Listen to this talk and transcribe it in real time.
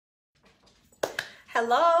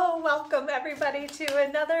Hello, welcome everybody to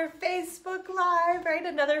another Facebook Live, right?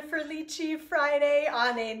 Another Felici Friday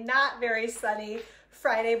on a not very sunny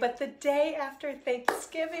Friday, but the day after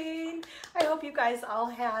Thanksgiving. I hope you guys all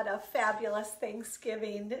had a fabulous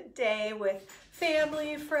Thanksgiving day with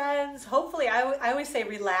family, friends. Hopefully, I always say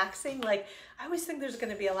relaxing. Like, I always think there's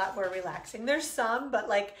going to be a lot more relaxing. There's some, but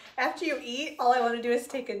like after you eat, all I want to do is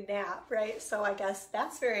take a nap, right? So I guess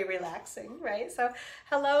that's very relaxing, right? So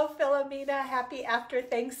hello, Philomena. Happy after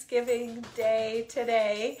Thanksgiving day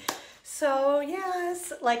today. So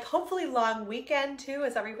yes, like hopefully long weekend too.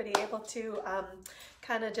 Is everybody able to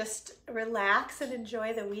kind of just relax and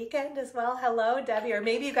enjoy the weekend as well? Hello, Debbie. Or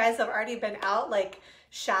maybe you guys have already been out like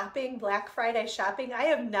shopping, Black Friday shopping. I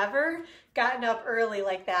have never gotten up early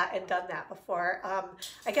like that and done that before.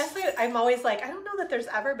 I guess I'm always like, I don't know that there's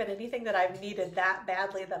ever been anything that I've needed that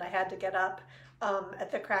badly that I had to get up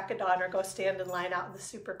at the crack of dawn or go stand in line out in the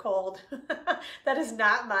super cold. That is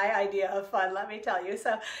not my idea of fun, let me tell you.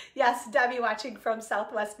 So yes, Debbie watching from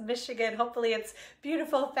Southwest Michigan. Hopefully it's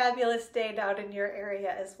beautiful, fabulous day down in your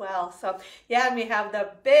area as well. So yeah, and we have the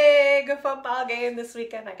big football game this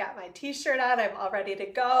weekend. I got my t-shirt on, I'm all ready to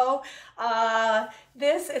go.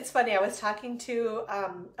 It's funny, I was talking to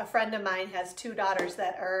a friend of mine, has two daughters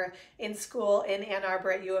that are in school in Ann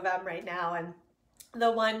Arbor at U of M right now, and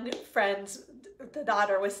the one friend's the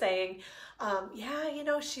daughter was saying, yeah, you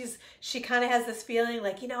know, she kind of has this feeling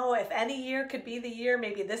like, you know, if any year could be the year,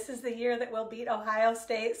 maybe this is the year that we'll beat Ohio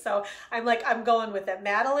State. So I'm like, I'm going with it.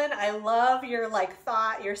 Madeline, I love your like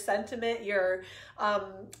thought, your sentiment, your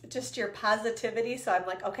just your positivity. So I'm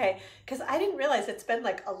like, okay, because I didn't realize it's been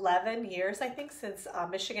like 11 years, I think, since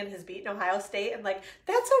Michigan has beaten Ohio State. And like,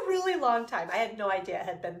 that's a really long time. I had no idea it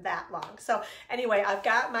had been that long. So anyway, I've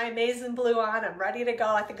got my maize and blue on. I'm ready to go.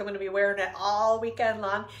 I think I'm going to be wearing it all weekend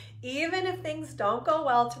long. Even if things don't go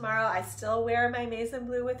well tomorrow, I still wear my maize and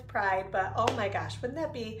blue with pride. But oh my gosh, wouldn't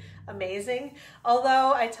that be amazing?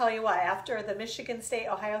 Although I tell you what, after the Michigan State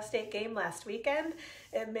Ohio State game last weekend,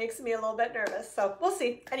 it makes me a little bit nervous. So we'll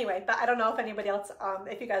see. Anyway, but I don't know if anybody else,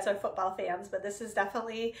 if you guys are football fans, but this is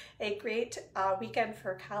definitely a great weekend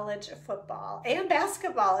for college football and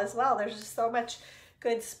basketball as well. There's just so much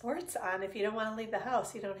good sports on. If you don't want to leave the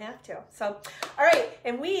house, you don't have to. So, all right,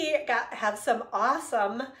 and we have some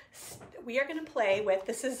awesome. We are going to play with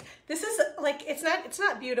this is like it's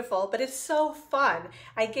not beautiful, but it's so fun.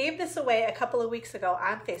 I gave this away a couple of weeks ago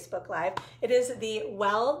on Facebook Live. It is the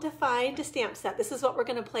well-defined stamp set. This is what we're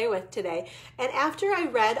going to play with today. And after I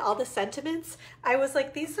read all the sentiments, I was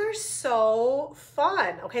like, these are so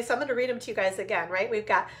fun. Okay, so I'm going to read them to you guys again, right? We've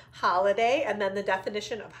got holiday, and then the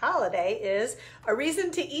definition of holiday is a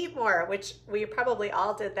reason to eat more, which we probably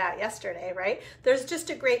all did that yesterday, right? There's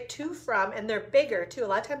just a great to from, and they're bigger too. A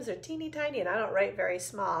lot of times they're teeny tiny, and I don't write very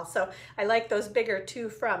small, so I like those bigger to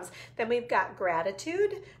froms. Then we've got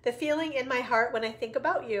gratitude, the feeling in my heart when I think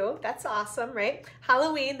about you. That's awesome, right?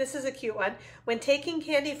 Halloween, this is a cute one. When taking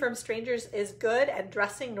candy from strangers is good and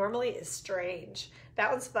dressing normally is strange.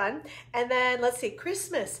 That one's fun. And then let's see,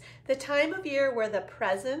 Christmas, the time of year where the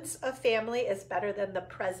presence of family is better than the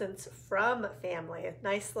presence from family. A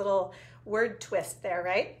nice little word twist there,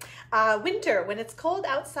 right? Winter, when it's cold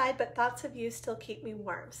outside, but thoughts of you still keep me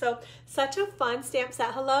warm. So such a fun stamp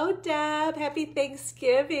set. Hello, Deb. Happy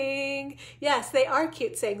Thanksgiving. Yes, they are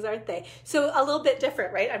cute sayings, aren't they? So a little bit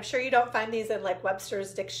different, right? I'm sure you don't find these in like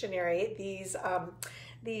Webster's dictionary,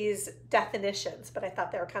 these definitions, but I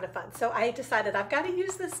thought they were kind of fun. So I decided I've got to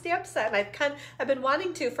use this stamp set, and I've been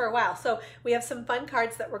wanting to for a while. So we have some fun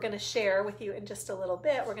cards that we're going to share with you in just a little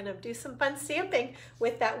bit. We're going to do some fun stamping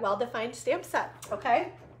with that well-defined stamp set, okay?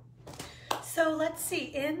 So let's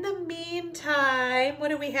see, in the meantime, what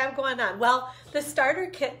do we have going on? Well, the starter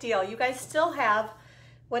kit deal, you guys still have,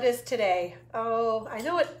 what is today? Oh, I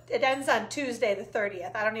know it ends on Tuesday the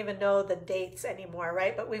 30th. I don't even know the dates anymore,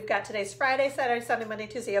 right? But we've got today's Friday, Saturday, Sunday, Monday,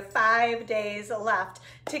 Tuesday. You have 5 days left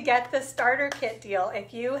to get the starter kit deal.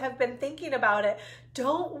 If you have been thinking about it,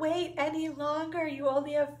 don't wait any longer. You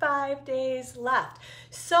only have 5 days left.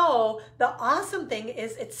 So the awesome thing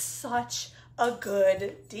is it's such a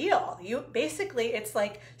good deal. Basically, it's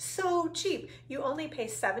like so cheap. You only pay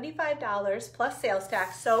 $75 plus sales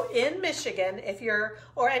tax. So in Michigan,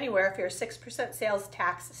 or anywhere, if you're a 6% sales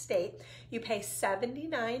tax state, you pay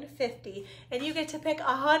 $79.50 and you get to pick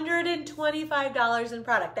 $125 in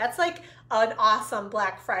product. That's like an awesome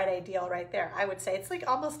Black Friday deal right there. I would say it's like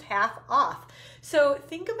almost half off. So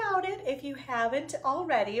think about it if you haven't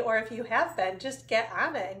already, or if you have been, just get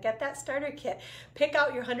on it and get that starter kit. Pick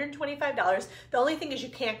out your $125. The only thing is you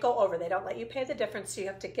can't go over. They don't let you pay the difference, so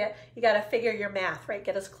you got to figure your math, right?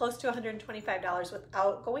 Get as close to $125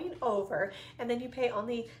 without going over, and then you pay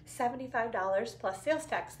only $75 plus sales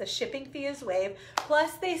tax. The shipping fee is waived,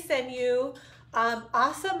 plus they send you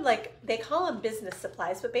awesome, like they call them business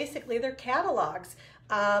supplies, but basically they're catalogs.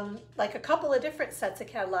 Like a couple of different sets of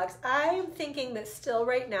catalogs. I'm thinking that still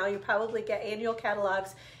right now you probably get annual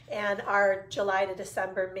catalogs and our July to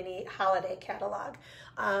December mini holiday catalog.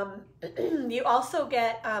 You also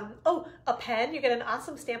get, a pen. You get an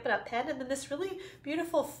awesome Stampin' Up! Pen, and then this really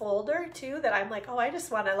beautiful folder too that I'm like, oh, I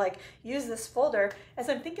just want to like use this folder. As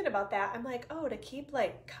I'm thinking about that, I'm like, oh, to keep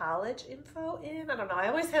like college info in. I don't know. I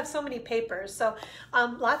always have so many papers. So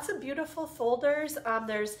lots of beautiful folders.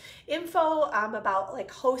 There's info about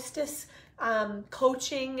like hostess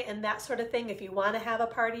coaching and that sort of thing. If you want to have a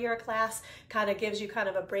party or a class, kind of gives you kind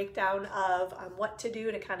of a breakdown of what to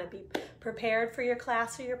do to kind of be prepared for your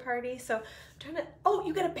class or your party. So I'm trying to, oh,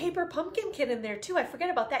 you get a paper pumpkin kit in there too. I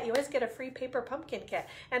forget about that. You always get a free paper pumpkin kit.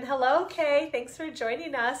 And hello, Kay. Thanks for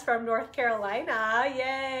joining us from North Carolina.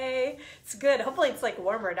 Yay. It's good. Hopefully it's like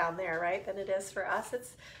warmer down there, right, than it is for us.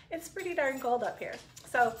 It's pretty darn cold up here.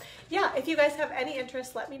 So yeah, if you guys have any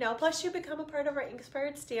interest, let me know. Plus you become a part of our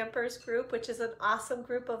Inspired Stampers group, which is an awesome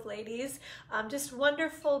group of ladies, just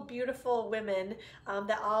wonderful, beautiful women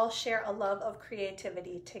that all share a love of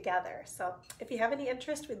creativity together. So if you have any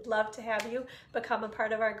interest, we'd love to have you become a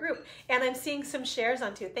part of our group. And I'm seeing some shares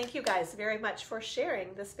on too. Thank you guys very much for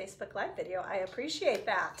sharing this Facebook Live video. I appreciate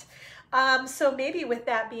that. So maybe with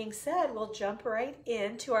that being said, we'll jump right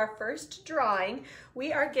into our first drawing.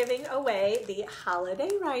 We are giving away the holiday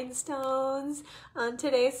rhinestones on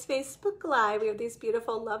today's Facebook Live. We have these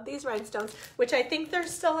beautiful, love these rhinestones, which I think they're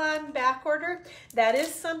still on back order. That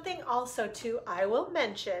is something also too I will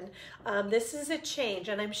mention. This is a change,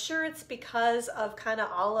 and I'm sure it's because of kind of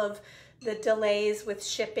all of the delays with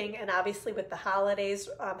shipping, and obviously with the holidays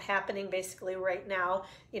happening basically right now,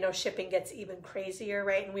 you know, shipping gets even crazier,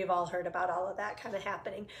 right? And we've all heard about all of that kind of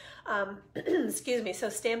happening. Excuse me. So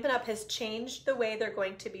Stampin' Up! Has changed the way they're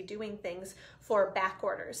going to be doing things for back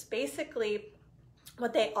orders. Basically,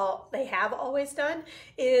 what they have always done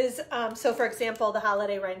is, so for example, the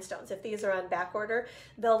holiday rhinestones, if these are on back order,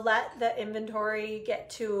 they'll let the inventory get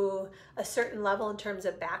to a certain level in terms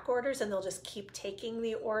of back orders, and they'll just keep taking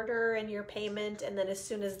the order and your payment, and then as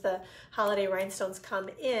soon as the holiday rhinestones come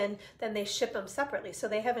in, then they ship them separately. So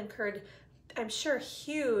they have incurred, I'm sure,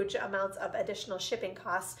 huge amounts of additional shipping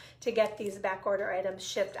costs to get these back order items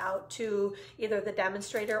shipped out to either the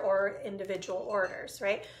demonstrator or individual orders,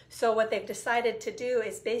 right? So what they've decided to do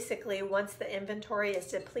is basically, once the inventory is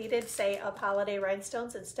depleted, say of holiday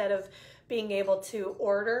rhinestones, instead of being able to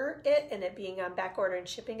order it and it being on back order and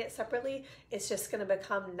shipping it separately, it's just going to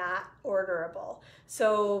become not orderable.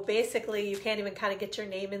 So basically you can't even kind of get your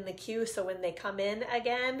name in the queue, so when they come in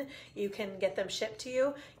again, you can get them shipped to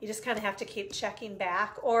you. You just kind of have to keep checking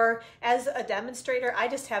back. Or as a demonstrator, I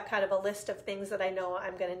just have kind of a list of things that I know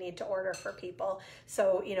I'm going to need to order for people.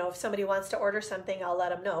 So, you know, if somebody wants to order something, I'll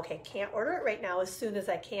let them know, okay, can't order it right now. As soon as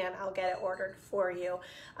I can, I'll get it ordered for you.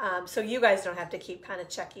 So you guys don't have to keep kind of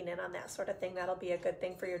checking in on that sort of thing. That'll be a good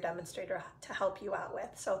thing for your demonstrator to help you out with.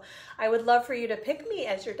 So I would love for you to pick me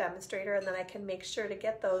as your demonstrator, and then I can make sure to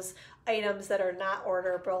get those items that are not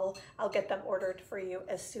orderable. I'll get them ordered for you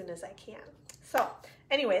as soon as I can. So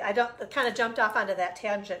anyway, I kind of jumped off onto that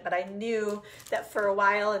tangent, but I knew that for a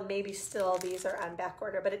while, and maybe still, these are on back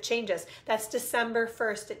order, but it changes. That's December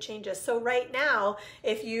 1st, it changes. So right now,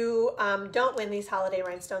 if you don't win these holiday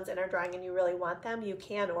rhinestones in our drawing and you really want them, you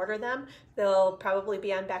can order them. They'll probably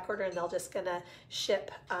be on back order, and they'll just gonna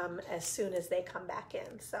ship as soon as they come back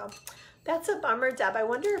in. So that's a bummer, Deb. I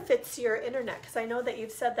wonder if it's your internet, because I know that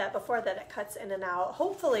you've said that before, that it cuts in and out.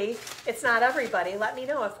 Hopefully it's not everybody. Let me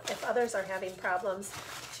know if others are having problems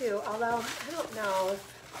too. Although I don't know.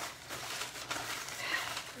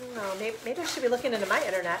 Maybe I should be looking into my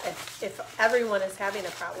internet if everyone is having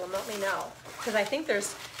a problem. Let me know, because I think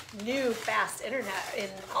there's new fast internet in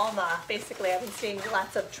Alma. Basically, I've been seeing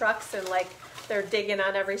lots of trucks, and like they're digging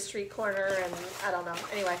on every street corner, and I don't know.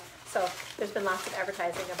 Anyway. So there's been lots of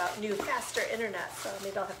advertising about new, faster internet, so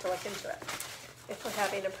maybe I'll have to look into it if we're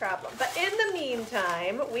having a problem. But in the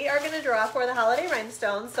meantime, we are going to draw for the holiday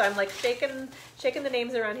rhinestones. So I'm like shaking the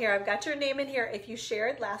names around here. I've got your name in here if you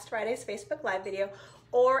shared last Friday's Facebook Live video,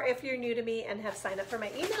 or if you're new to me and have signed up for my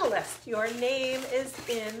email list. Your name is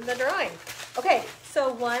in the drawing. Okay,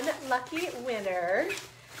 so one lucky winner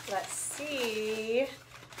Let's see.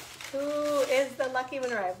 Who is the lucky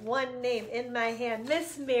winner? I have one name in my hand,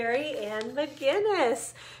 Miss Mary Ann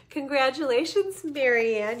McGinnis. Congratulations,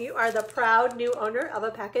 Mary Ann. You are the proud new owner of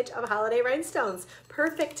a package of holiday rhinestones.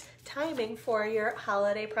 Perfect timing for your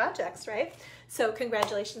holiday projects, right? So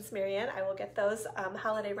congratulations, Mary Ann. I will get those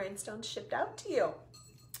holiday rhinestones shipped out to you.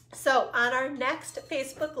 So on our next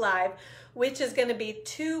Facebook Live, which is going to be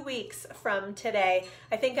 2 weeks from today,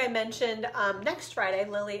 I think I mentioned next Friday,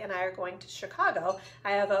 Lily and I are going to Chicago.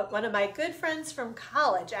 I have one of my good friends from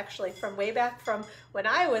college, actually from way back from when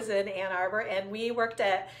I was in Ann Arbor, and we worked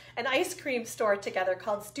at an ice cream store together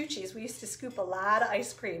called Stucci's. We used to scoop a lot of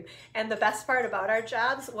ice cream, and the best part about our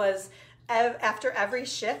jobs was after every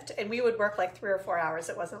shift, and we would work like 3 or 4 hours.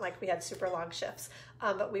 It wasn't like we had super long shifts,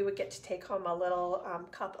 but we would get to take home a little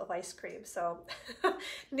cup of ice cream. So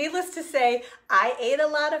needless to say, I ate a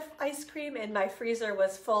lot of ice cream, and my freezer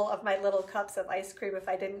was full of my little cups of ice cream if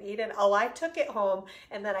I didn't eat it. Oh, I took it home,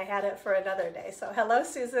 and then I had it for another day. So hello,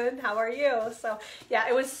 Susan, how are you? So yeah,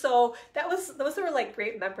 it was those were like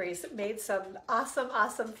great memories. Made some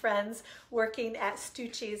awesome friends working at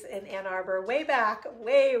Stucci's in Ann Arbor way back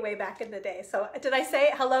in the day. So did I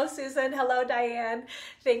say hello, Susan? Hello, Diane.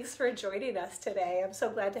 Thanks for joining us today. I'm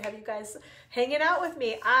so glad to have you guys hanging out with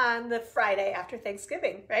me on the Friday after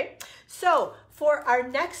Thanksgiving, right? So for our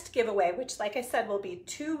next giveaway, which like I said, will be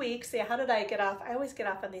 2 weeks. Yeah, how did I get off? I always get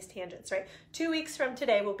off on these tangents, right? 2 weeks from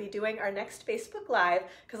today, we'll be doing our next Facebook Live.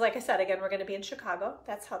 Because like I said, again, we're going to be in Chicago.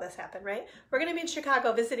 That's how this happened, right? We're going to be in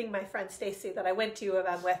Chicago visiting my friend Stacy that I went to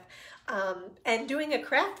UM with, and doing a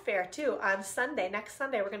craft fair too on Sunday. Next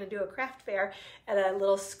Sunday, we're going to do a craft fair at a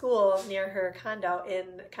little school near her condo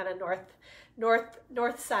in kind of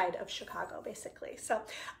north side of Chicago, basically. So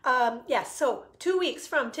yeah, so 2 weeks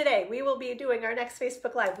from today, we will be doing our next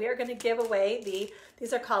Facebook Live. We are going to give away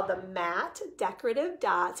these are called the matte decorative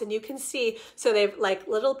dots, and you can see, so they've like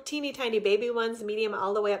little teeny tiny baby ones, medium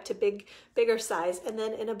all the way up to bigger size, and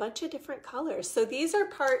then in a bunch of different colors. So these are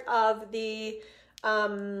part of the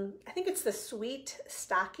I think it's the Sweet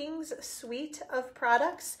Stockings suite of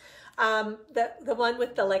products. The one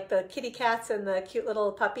with the kitty cats and the cute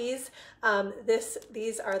little puppies.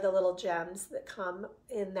 These are the little gems that come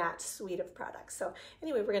in that suite of products. So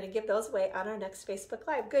anyway, we're going to give those away on our next Facebook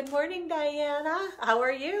Live. Good morning, Diana. How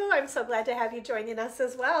are you? I'm so glad to have you joining us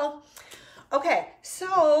as well. Okay,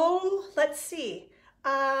 so let's see.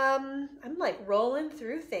 I'm like rolling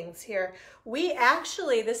through things here. We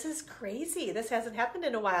actually, this is crazy. This hasn't happened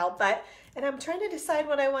in a while, and I'm trying to decide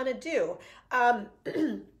what I want to do.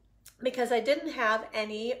 Because I didn't have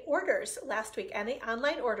any orders last week, any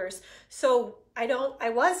online orders. So I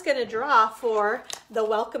was going to draw for the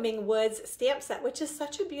Welcoming Woods stamp set, which is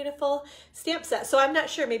such a beautiful stamp set. So I'm not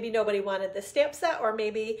sure, maybe nobody wanted the stamp set, or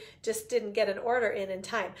maybe just didn't get an order in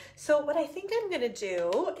time. So what I think I'm going to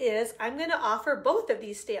do is I'm going to offer both of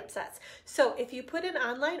these stamp sets. So if you put an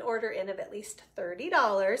online order in of at least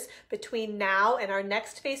 $30 between now and our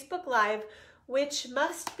next Facebook Live, which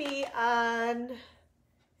must be on,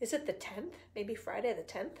 is it the 10th? Maybe Friday the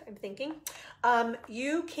 10th, I'm thinking.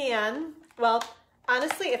 You can, well,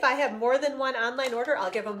 honestly, if I have more than one online order, I'll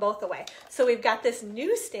give them both away. So we've got this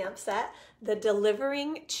new stamp set, the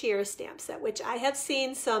Delivering Cheer stamp set, which I have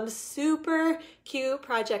seen some super cute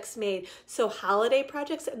projects made. So holiday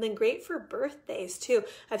projects, and then great for birthdays too.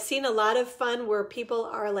 I've seen a lot of fun where people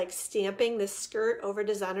are like stamping the skirt over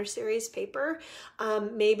designer series paper.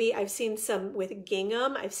 Maybe I've seen some with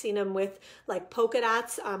gingham. I've seen them with like polka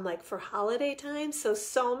dots, like for holiday time.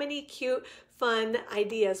 So many cute fun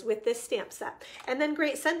ideas with this stamp set. And then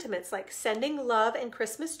great sentiments like sending love and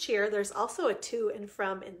Christmas cheer. There's also a to and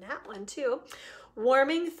from in that one too.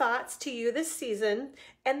 Warming thoughts to you this season.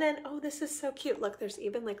 And then, oh, this is so cute. Look, there's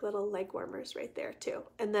even like little leg warmers right there too.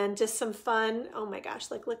 And then just some fun, oh my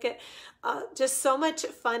gosh, like look at just so much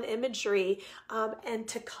fun imagery and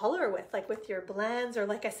to color with, like with your blends, or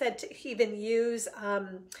like I said, to even use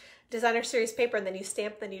designer series paper, and then you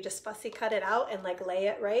stamp, then you just fussy cut it out and like lay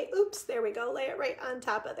it right, oops, there we go, lay it right on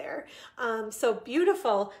top of there. So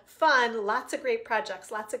beautiful, fun, lots of great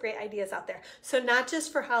projects, lots of great ideas out there. So not just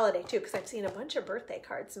for holiday too, because I've seen a bunch of birthday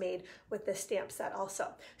cards made with this stamp set also.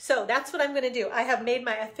 So that's what I'm going to do. I have made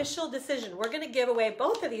my official decision. We're going to give away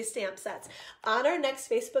both of these stamp sets on our next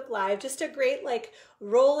Facebook Live. Just a great like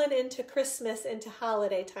rolling into Christmas, into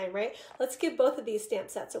holiday time, right? Let's give both of these stamp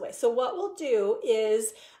sets away. So what we'll do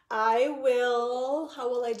is how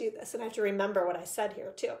will I do this? And I have to remember what I said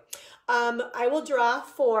here too. I will draw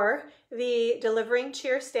for the Delivering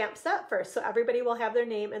Cheer stamp set first. So everybody will have their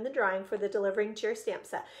name in the drawing for the Delivering Cheer stamp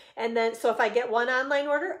set. And then, so if I get one online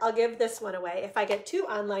order, I'll give this one away. If I get 2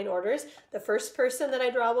 online orders, the first person that I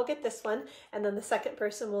draw will get this one, and then the second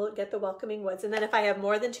person will get the Welcoming Woods. And then if I have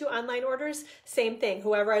more than 2 online orders, same thing.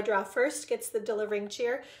 Whoever I draw first gets the Delivering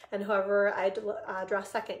Cheer, and whoever I draw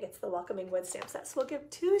second gets the Welcoming Woods stamp set. So we'll give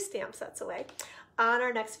 2 stamp sets away on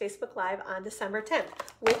our next Facebook Live on December 10th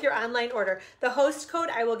with your online order. The host code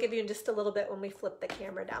I will give you in just a little bit when we flip the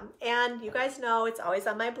camera down. And you guys know it's always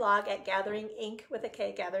on my blog at Gathering Ink with a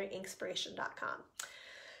K, gatheringinkspiration.com.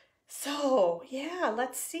 So yeah,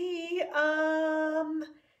 let's see.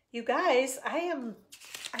 You guys, I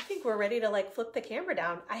think we're ready to like flip the camera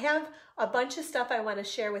down. I have a bunch of stuff I want to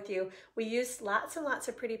share with you. We used lots and lots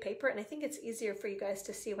of pretty paper, and I think it's easier for you guys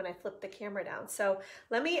to see when I flip the camera down. So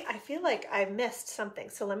I feel like I missed something.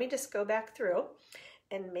 So let me just go back through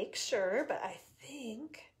and make sure, but I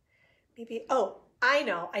think maybe, oh, I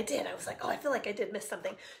know, I did. I was like, oh, I feel like I did miss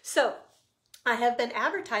something. So I have been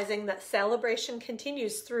advertising that Sale-a-Bration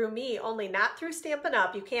continues through me only, not through Stampin'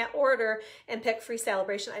 Up. You can't order and pick free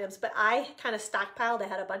Sale-a-Bration items, but I kind of stockpiled. I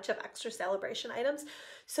had a bunch of extra Sale-a-Bration items.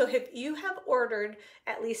 So if you have ordered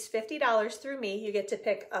at least $50 through me, you get to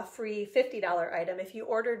pick a free $50 item. If you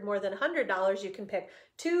ordered more than $100, you can pick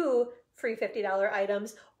 2 free $50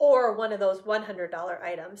 items or one of those $100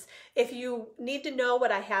 items. If you need to know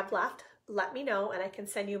what I have left, let me know and I can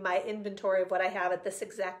send you my inventory of what I have at this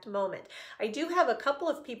exact moment. I do have a couple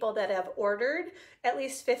of people that have ordered at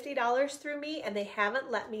least $50 through me, and they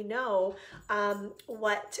haven't let me know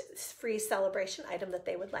what free Sale-a-Bration item that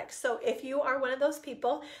they would like. So if you are one of those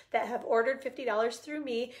people that have ordered $50 through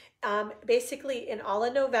me, basically in all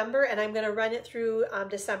of November, and I'm going to run it through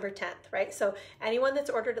December 10th, right? So anyone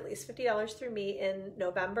that's ordered at least $50 through me in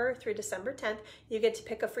November through December 10th, you get to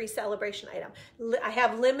pick a free Sale-a-Bration item. I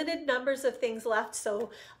have limited numbers of things left,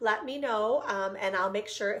 so let me know, and I'll make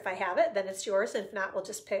sure if I have it, then it's yours. And if not, we'll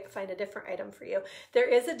just find a different item for you. There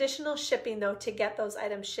is additional shipping though to get those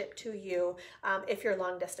items shipped to you if you're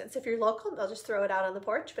long distance. If you're local, they'll just throw it out on the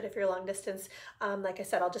porch, but if you're long distance, like I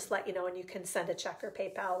said, I'll just let you know, and you can send a check or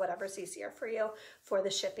PayPal, whatever's easier for you for the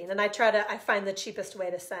shipping. And I find the cheapest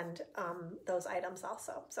way to send those items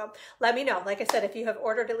also. So let me know. Like I said, if you have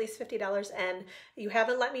ordered at least $50 and you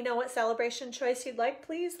haven't let me know what Sale-a-Bration choice you'd like,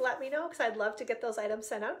 please let me know, because I'd love to get those items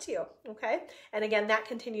sent out to you. Okay. And again, that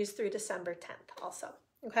continues through December 10th also.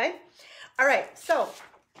 Okay. All right. So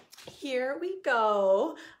here we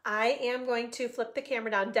go. I am going to flip the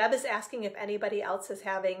camera down. Deb is asking if anybody else is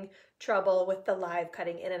having trouble with the live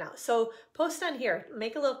cutting in and out. So post on here,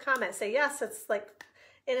 make a little comment, say, yes, it's like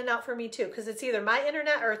in and out for me too, because it's either my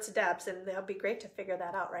internet or it's Deb's, and that'll be great to figure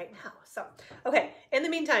that out right now. So, okay, in the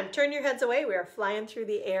meantime, turn your heads away. We are flying through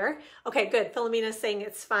the air. Okay, good. Philomena's saying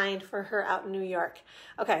it's fine for her out in New York.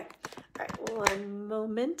 Okay, all right, one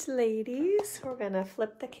moment, ladies. We're gonna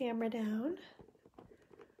flip the camera down.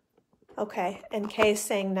 Okay, and Kay's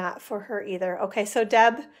saying not for her either. Okay, so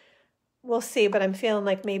Deb, we'll see, but I'm feeling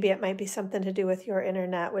like maybe it might be something to do with your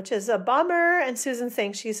internet, which is a bummer. And Susan's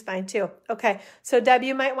saying she's fine too. Okay, so Deb,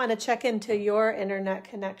 you might want to check into your internet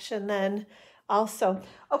connection then also.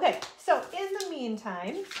 Okay, so in the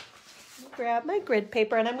meantime, grab my grid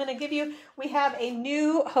paper, and I'm going to give you, we have a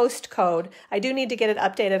new host code. I do need to get it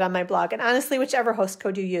updated on my blog. And honestly, whichever host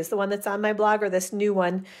code you use, the one that's on my blog or this new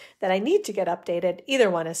one that I need to get updated, either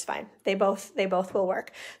one is fine. They both will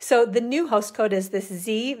work. So the new host code is this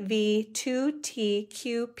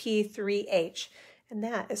ZV2TQP3H, and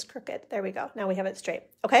that is crooked. There we go. Now we have it straight.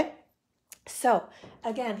 Okay. So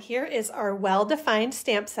again, here is our well-defined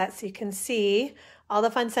stamp set. So you can see all the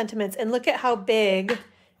fun sentiments, and look at how big.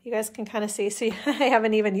 You guys can kind of see, I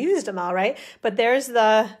haven't even used them all, right? But there's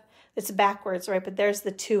it's backwards, right? But there's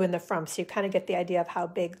the 2 in the front, so you kind of get the idea of how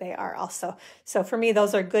big they are also. So for me,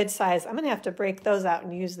 those are good size. I'm going to have to break those out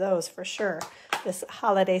and use those for sure this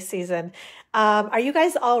holiday season. Are you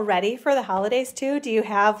guys all ready for the holidays too? Do you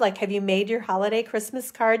have you made your holiday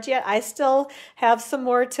Christmas cards yet? I still have some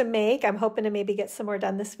more to make. I'm hoping to maybe get some more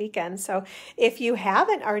done this weekend. So if you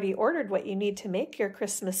haven't already ordered what you need to make your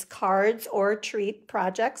Christmas cards or treat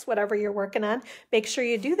projects, whatever you're working on, make sure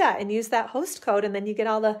you do that and use that host code, and then you get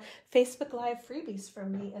all the Facebook Live freebies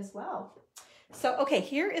from me as well. So, okay,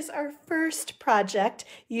 here is our first project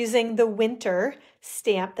using the winter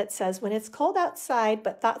stamp that says, when it's cold outside,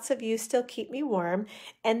 but thoughts of you still keep me warm.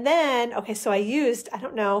 And then, okay, so I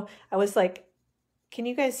don't know, I was like, can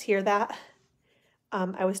you guys hear that?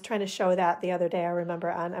 I was trying to show that the other day, I remember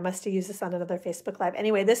I must have used this on another Facebook Live.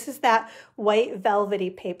 Anyway, this is that white velvety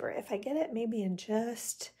paper. If I get it maybe in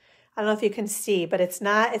just, I don't know if you can see, but it's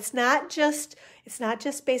not just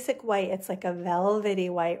basic white. It's like a velvety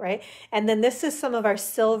white, right? And then this is some of our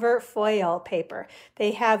silver foil paper.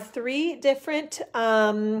 They have 3 different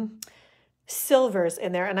silvers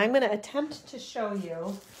in there, and I'm going to attempt to show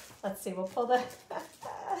you. Let's see, we'll pull the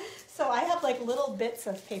so I have like little bits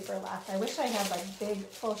of paper left. I wish I had like big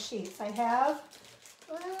full sheets. I have,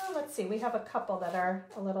 well, let's see, we have a couple that are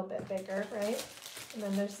a little bit bigger, right? And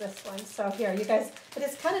then there's this one. So here, you guys, but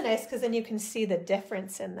it's kind of nice because then you can see the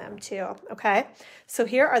difference in them too, okay? So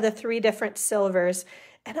here are the 3 different silvers.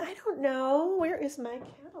 And I don't know, where is my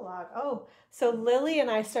catalog? Oh, so Lily and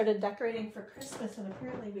I started decorating for Christmas, and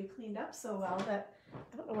apparently we cleaned up so well that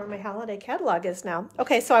I don't know where my holiday catalog is now.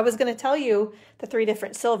 Okay, so I was going to tell you the 3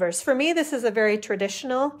 different silvers. For me, this is a very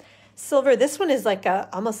traditional silver. This one is like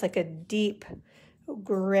almost like a deep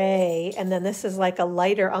gray, and then this is like a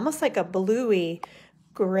lighter, almost like a bluey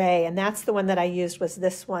gray, and that's the one that I used, was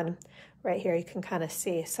this one right here. You can kind of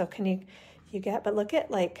see. So can you get, but look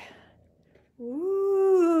at like,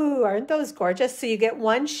 ooh, aren't those gorgeous? So you get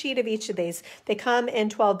 1 sheet of each of these. They come in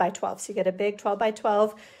 12 by 12. So you get a big 12 by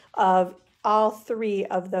 12 of all 3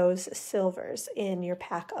 of those silvers in your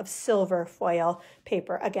pack of silver foil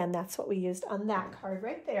paper. Again, that's what we used on that card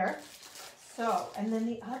right there. So, and then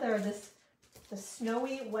the other, the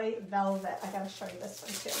snowy white velvet. I gotta show you this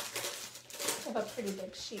one too. I have a pretty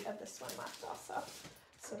big sheet of this one left also.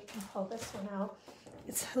 So we can pull this one out.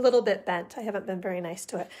 It's a little bit bent. I haven't been very nice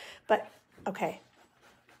to it, but okay.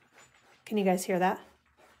 Can you guys hear that?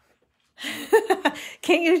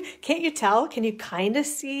 Can't you tell? Can you kind of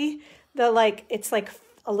see the, like, it's like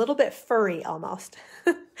a little bit furry almost.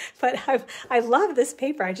 But I love this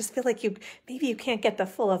paper. I just feel like maybe you can't get the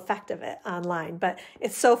full effect of it online, but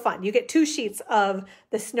it's so fun. You get 2 sheets of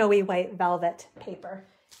the snowy white velvet paper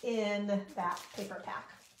in that paper pack.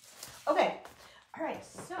 Okay. All right.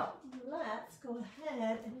 So let's go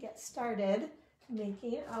ahead and get started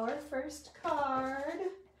making our first card.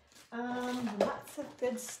 Lots of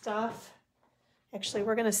good stuff. Actually,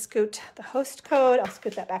 we're going to scoot the host code. I'll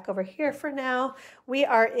scoot that back over here for now. We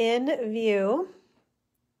are in view.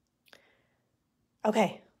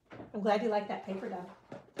 Okay. I'm glad you like that paper, Deb.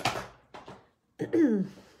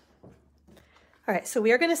 All right, so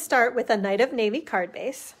we are going to start with a Night of Navy card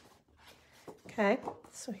base. Okay,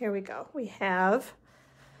 so here we go.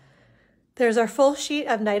 There's our full sheet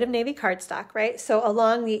of Night of Navy cardstock, right? So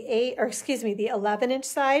along the 11-inch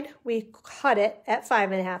side, we cut it at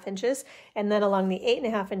 5.5 inches, and then along the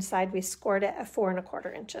 8.5-inch side, we scored it at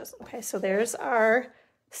 4.25 inches. Okay, so there's our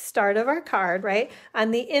start of our card, right?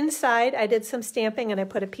 On the inside, I did some stamping and I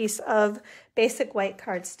put a piece of basic white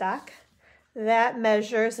cardstock. That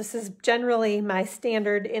measures, this is generally my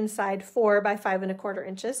standard inside 4 by 5.25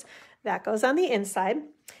 inches. That goes on the inside.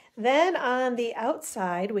 Then on the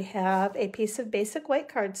outside, we have a piece of basic white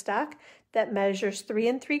cardstock that measures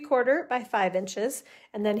 3 3/4 by 5 inches.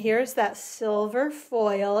 And then here's that silver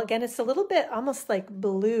foil. Again, it's a little bit almost like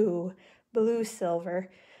blue silver.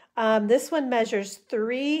 This one measures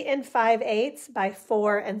 3 5/8 by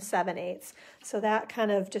 4 7/8. So that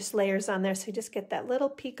kind of just layers on there. So you just get that little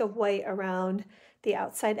peak of white around the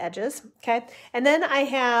outside edges. Okay. And then I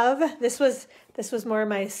have, this was more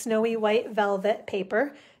my snowy white velvet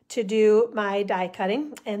paper to do my die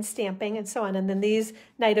cutting and stamping and so on. And then these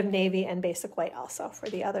Night of Navy and basic white also for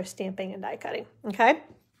the other stamping and die cutting. Okay.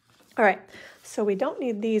 All right. So we don't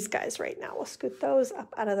need these guys right now. We'll scoot those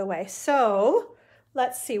up out of the way. So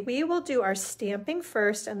let's see, we will do our stamping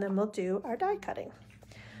first and then we'll do our die cutting.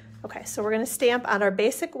 Okay, so we're going to stamp on our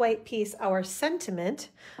basic white piece, our sentiment,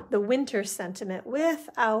 the winter sentiment, with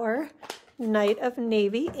our Night of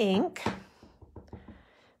Navy ink.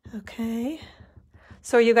 Okay,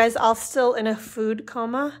 so are you guys all still in a food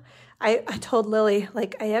coma? I told Lily,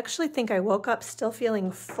 like, I actually think I woke up still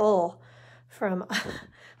feeling full from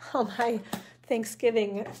all my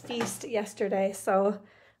Thanksgiving feast yesterday. So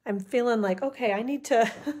I'm feeling like, okay, I need to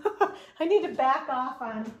back off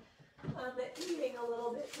on the eating a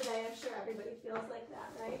little bit today. I'm sure everybody feels like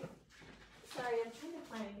that, right? Sorry, I'm trying to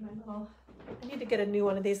find my little, I need to get a new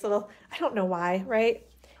one of these little, I don't know why, right?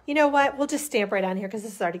 You know what? We'll just stamp right on here because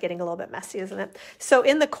this is already getting a little bit messy, isn't it? So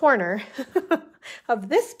in the corner of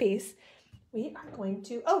this piece, we are going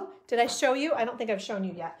to, oh, did I show you? I don't think I've shown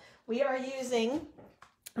you yet. We are using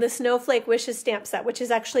the Snowflake Wishes stamp set, which is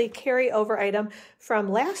actually a carryover item from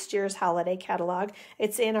last year's holiday catalog.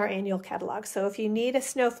 It's in our annual catalog. So if you need a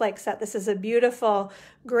snowflake set, this is a beautiful,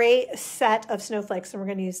 great set of snowflakes. And we're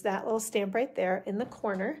going to use that little stamp right there in the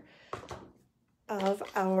corner of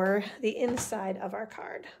the inside of our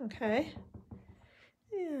card. Okay.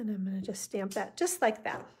 And I'm going to just stamp that just like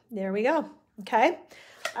that. There we go. Okay,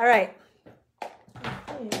 all right.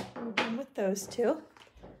 Okay, we're done with those two.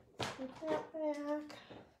 Put that back.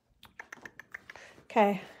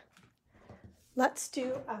 Okay, let's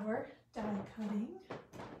do our die cutting.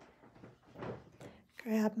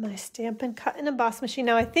 Grab my Stampin' Cut and Emboss machine.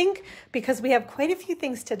 Now I think because we have quite a few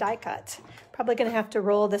things to die cut, probably gonna have to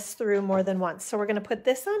roll this through more than once. So we're gonna put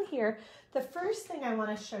this on here. The first thing I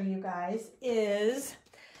wanna show you guys is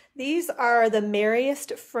these are the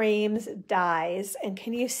Merriest Frames dies, and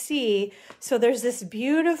can you see, so there's this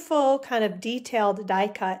beautiful kind of detailed die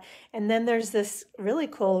cut, and then there's this really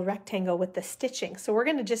cool rectangle with the stitching. So we're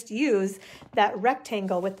gonna just use that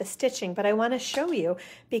rectangle with the stitching, but I wanna show you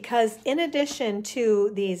because in addition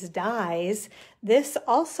to these dies, this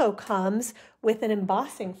also comes with an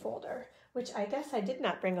embossing folder, which I guess I did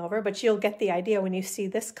not bring over, but you'll get the idea when you see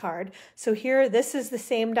this card. So here, this is the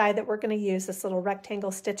same die that we're gonna use, this little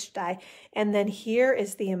rectangle stitch die. And then here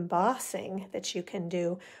is the embossing that you can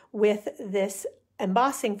do with this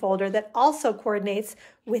embossing folder that also coordinates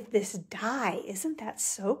with this die. Isn't that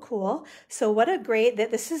so cool? So what a great,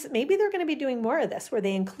 that this is, maybe they're gonna be doing more of this where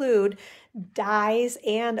they include dies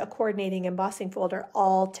and a coordinating embossing folder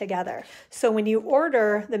all together. So when you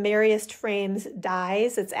order the Merriest Frames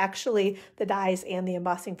dies, it's actually the dies and the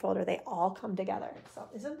embossing folder, they all come together. So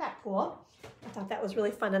isn't that cool? I thought that was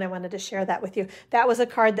really fun and I wanted to share that with you. That was a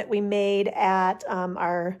card that we made at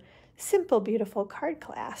our Simple Beautiful card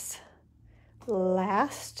class. Only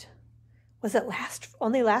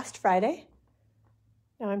last Friday?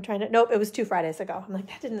 No, I'm trying to, nope, it was 2 Fridays ago. I'm like,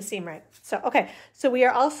 that didn't seem right. So, okay, so we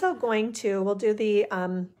are also going to, we'll do the,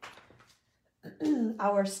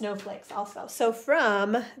 our snowflakes also. So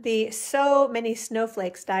from the So Many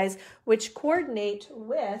Snowflakes dies, which coordinate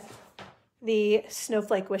with the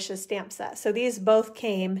Snowflake Wishes stamp set. So these both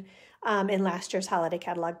came in last year's holiday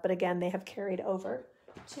catalog, but again, they have carried over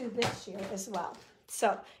to this year as well.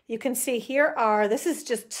 So you can see here are, this is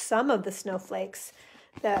just some of the snowflakes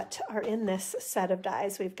that are in this set of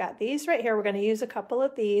dies. We've got these right here. We're going to use a couple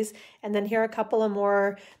of these, and then here are a couple of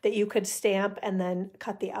more that you could stamp and then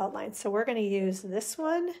cut the outline. So we're going to use this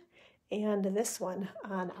one and this one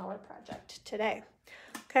on our project today.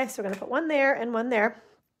 Okay, so we're going to put one there and one there.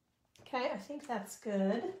 Okay, I think that's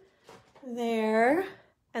good there.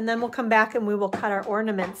 And then we'll come back and we will cut our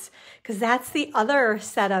ornaments because that's the other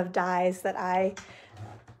set of dies that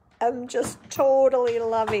I'm just totally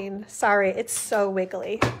loving. Sorry, it's so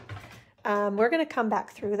wiggly. We're gonna come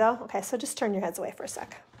back through though. Okay, so just turn your heads away for a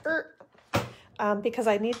sec. Because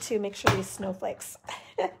I need to make sure these snowflakes,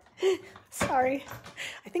 sorry,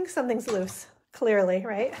 I think something's loose, clearly,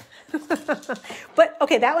 right? But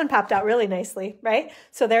okay, that one popped out really nicely, right?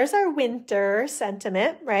 So there's our winter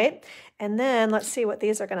sentiment, right? And then let's see what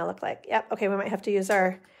these are gonna look like. Yep, okay, we might have to use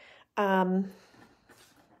our, did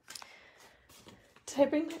I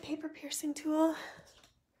bring my paper piercing tool?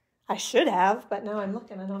 I should have, but now I'm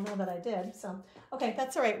looking, I don't know that I did. So, okay,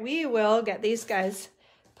 that's all right. We will get these guys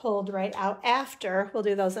pulled right out after. We'll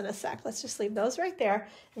do those in a sec. Let's just leave those right there.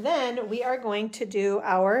 Then we are going to do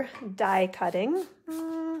our die cutting.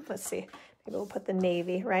 Let's see, maybe we'll put the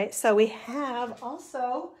navy, right? So we have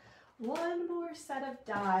also one more set of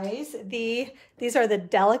dies. These are the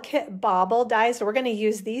delicate bauble dies. So we're gonna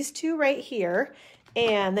use these two right here.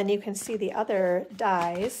 And then you can see the other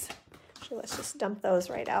dies. Actually, let's just dump those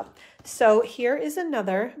right out. So here is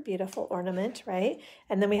another beautiful ornament, right?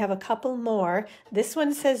 And then we have a couple more. This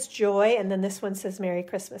one says joy, and then this one says Merry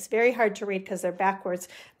Christmas. Very hard to read because they're backwards,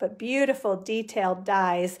 but beautiful detailed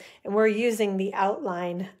dies. And we're using the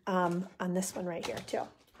outline on this one right here too,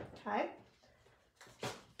 okay?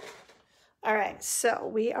 All right, so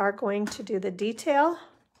we are going to do the detail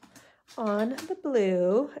on the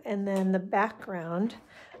blue and then the background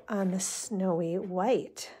on the snowy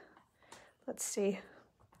white. Let's see.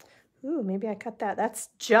 Ooh, maybe I cut that. That's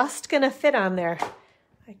just gonna fit on there.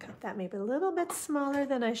 I cut that maybe a little bit smaller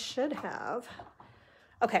than I should have.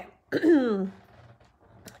 Okay.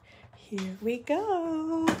 Here we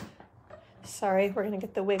go. Sorry, we're gonna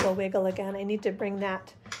get the wiggle wiggle again. I need to bring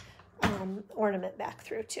that ornament back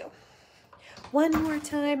through too. One more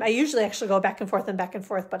time. I usually actually go back and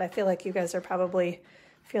forth, but I feel like you guys are probably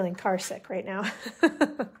feeling car sick right now.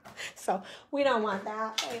 So we don't want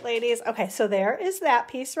that, right, ladies? Okay, so there is that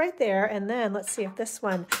piece right there. And then let's see if this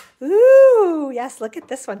one, ooh, yes, look at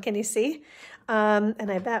this one. Can you see?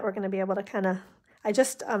 And I bet we're going to be able to kind of, I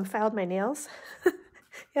just filed my nails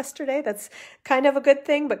yesterday. That's kind of a good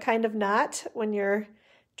thing, but kind of not when you're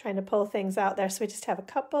trying to pull things out there. So we just have a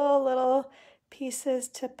couple little pieces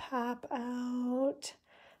to pop out.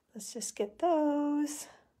 Let's just get those.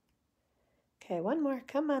 Okay, one more.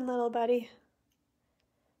 Come on, little buddy.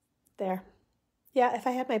 There. Yeah, if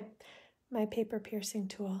I had my paper piercing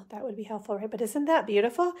tool, that would be helpful, right? But isn't that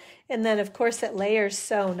beautiful? And then of course it layers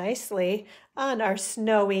so nicely on our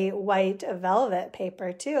snowy white velvet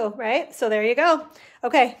paper too, right? So there you go.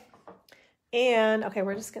 Okay. And okay,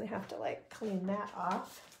 we're just gonna have to like clean that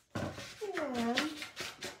off and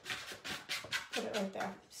put it right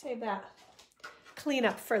there. Save that clean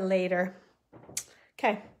up for later.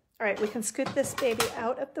 Okay. All right, we can scoot this baby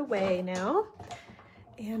out of the way now.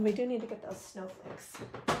 And we do need to get those snowflakes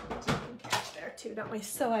taken care of there too, don't we?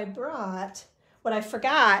 So I brought what I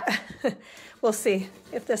forgot. We'll see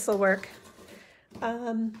if this will work.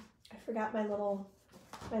 I forgot my little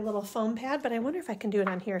foam pad, but I wonder if I can do it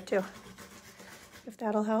on here too. If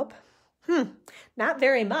that'll help. Not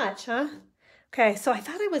very much, huh? Okay, so I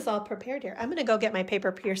thought I was all prepared here. I'm gonna go get my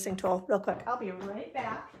paper piercing tool real quick. I'll be right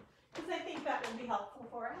back because I think that would be helpful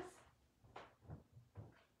for us.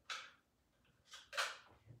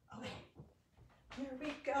 Here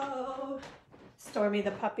we go. Stormy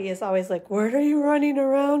the puppy is always like, what are you running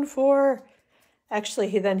around for? Actually,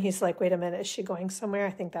 he's like, wait a minute, is she going somewhere?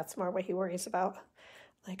 I think that's more what he worries about.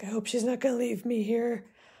 Like, I hope she's not going to leave me here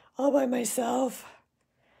all by myself.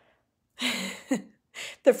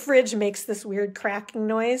 The fridge makes this weird cracking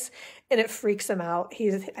noise and it freaks him out.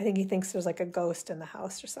 I think he thinks there's like a ghost in the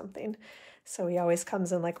house or something. So he always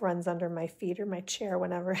comes and like runs under my feet or my chair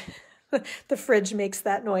whenever the fridge makes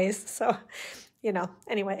that noise. So, you know,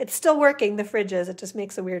 anyway, it's still working, the fridge is. It just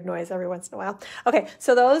makes a weird noise every once in a while. Okay,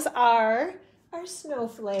 so those are our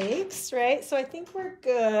snowflakes, right? So I think we're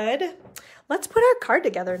good. Let's put our card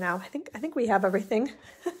together now. I think we have everything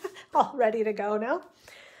all ready to go now.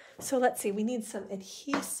 So let's see, we need some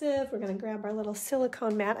adhesive. We're gonna grab our little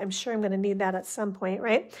silicone mat. I'm sure I'm gonna need that at some point,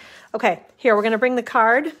 right? Okay, here, we're gonna bring the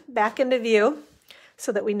card back into view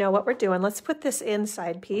so that we know what we're doing. Let's put this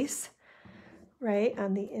inside piece right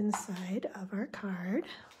on the inside of our card.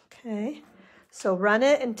 Okay, so run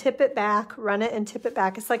it and tip it back, run it and tip it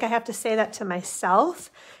back. It's like I have to say that to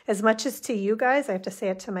myself as much as to you guys. I have to say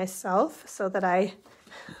it to myself so that I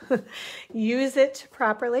use it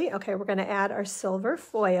properly. Okay, we're gonna add our silver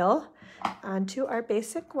foil onto our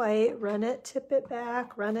basic white. Run it, tip it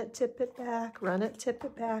back, run it, tip it back, run it, tip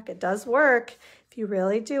it back. It does work if you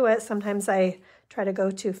really do it. Sometimes I try to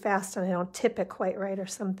go too fast and I don't tip it quite right or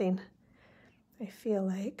something, I feel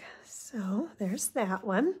like. So there's that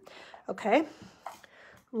one. Okay,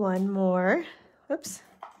 one more. Oops.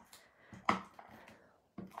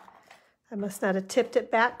 I must not have tipped it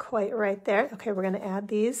back quite right there. Okay, we're gonna add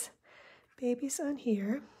these babies on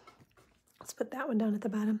here. Let's put that one down at the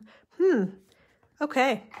bottom.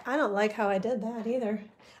 Okay, I don't like how I did that either.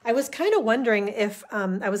 I was kind of wondering if,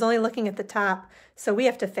 I was only looking at the top, so we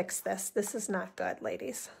have to fix this. This is not good,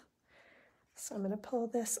 ladies. So I'm gonna pull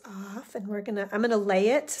this off and I'm gonna lay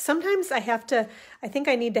it. Sometimes I think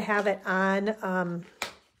I need to have it on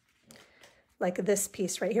like this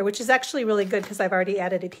piece right here, which is actually really good because I've already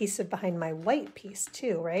added adhesive behind my white piece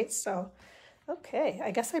too, right? So, okay,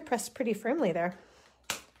 I guess I pressed pretty firmly there.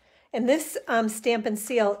 And this Stamp and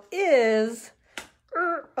Seal is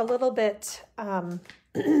a little bit,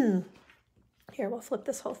 here, we'll flip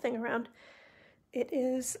this whole thing around. It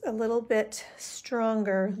is a little bit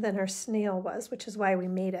stronger than our snail was, which is why we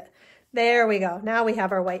made it. There we go. Now we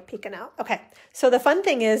have our white peeking out. Okay, so the fun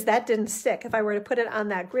thing is that didn't stick. If I were to put it on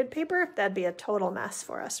that grid paper, that'd be a total mess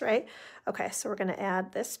for us, right? Okay, so we're gonna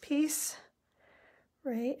add this piece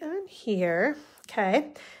right on here.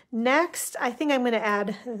 Okay, next, I think I'm gonna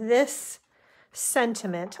add this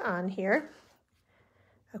sentiment on here.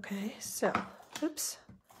 Okay, so, oops.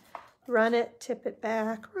 Run it, tip it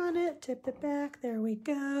back, run it, tip it back. There we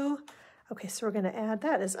go. Okay, so we're gonna add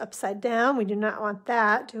that as upside down. We do not want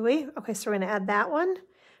that, do we? Okay, so we're gonna add that one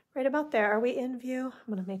right about there. Are we in view?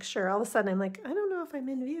 I'm gonna make sure. All of a sudden I'm like, I don't know if I'm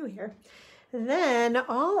in view here. Then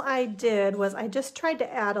all I did was I just tried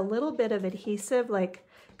to add a little bit of adhesive, like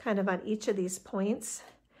kind of on each of these points,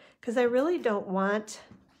 because I really don't want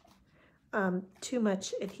too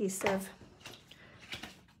much adhesive.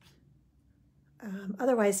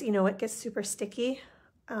 Otherwise, you know, it gets super sticky.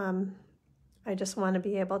 I just want to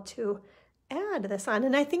be able to add this on.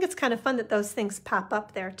 And I think it's kind of fun that those things pop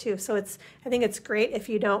up there too. So I think it's great if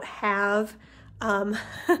you don't have,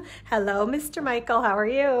 hello, Mr. Michael, how are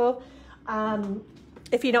you?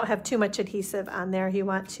 If you don't have too much adhesive on there, you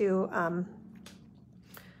want to,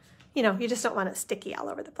 you know, you just don't want it sticky all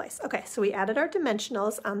over the place. Okay, so we added our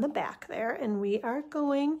dimensionals on the back there, and we are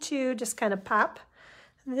going to just kind of pop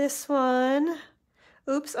this one.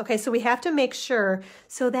 Oops. Okay, so we have to make sure.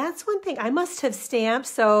 So that's one thing. I must have stamped.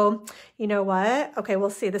 So you know what? Okay, we'll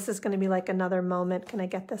see. This is going to be like another moment. Can I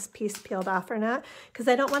get this piece peeled off or not? Because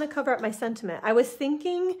I don't want to cover up my sentiment. I was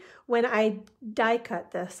thinking when I die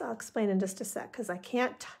cut this, I'll explain in just a sec because I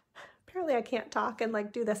can't, apparently I can't talk and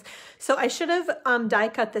like do this. So I should have die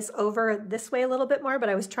cut this over this way a little bit more, but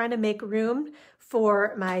I was trying to make room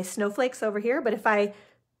for my snowflakes over here. But if I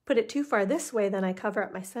put it too far this way, then I cover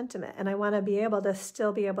up my sentiment, and I want to be able to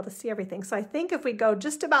still be able to see everything. So I think if we go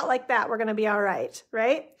just about like that, we're going to be all right,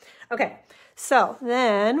 right? Okay, so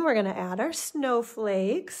then we're going to add our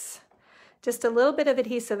snowflakes. Just a little bit of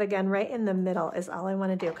adhesive again, right in the middle is all I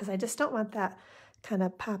want to do, because I just don't want that kind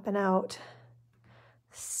of popping out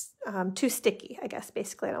too sticky, I guess.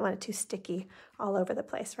 Basically, I don't want it too sticky all over the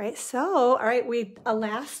place, right? So, all right, we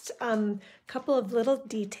last couple of little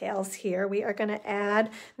details here. We are going to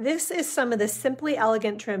add, this is some of the Simply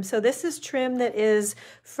Elegant trim. So this is trim that is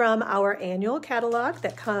from our annual catalog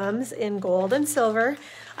that comes in gold and silver.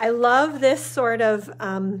 I love this sort of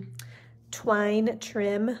twine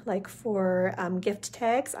trim, like for gift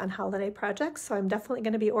tags on holiday projects. So I'm definitely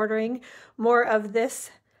going to be ordering more of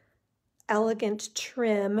this elegant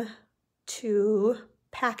trim to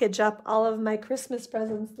package up all of my Christmas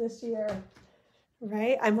presents this year,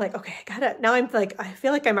 right? I'm like, okay, I gotta, now I'm like, I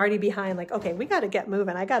feel like I'm already behind, like, okay, we gotta get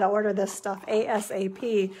moving. I gotta order this stuff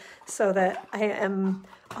ASAP so that I am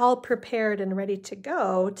all prepared and ready to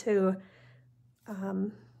go to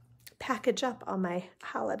package up all my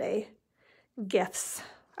holiday gifts.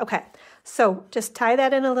 Okay, so just tie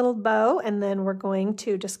that in a little bow, and then we're going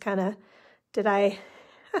to just kind of,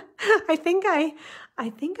 I think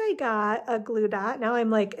I got a glue dot. Now I'm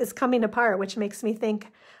like, it's coming apart, which makes me think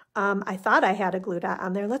I thought I had a glue dot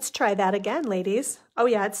on there. Let's try that again, ladies. Oh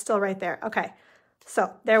yeah, it's still right there. Okay,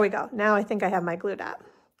 so there we go. Now I think I have my glue dot.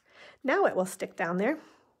 Now it will stick down there,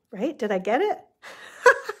 right? Did I get it?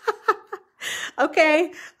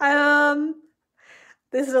 Okay,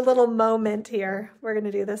 this is a little moment here. We're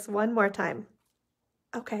gonna do this one more time.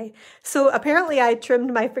 Okay, so apparently I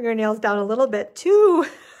trimmed my fingernails down a little bit too.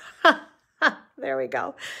 There we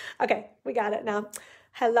go. Okay, we got it now.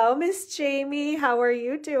 Hello, Miss Jamie. How are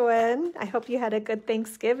you doing? I hope you had a good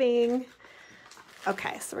Thanksgiving.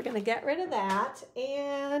 Okay, so we're gonna get rid of that.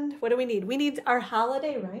 And what do we need? We need our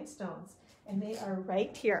holiday rhinestones. And they are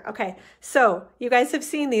right here. Okay, so you guys have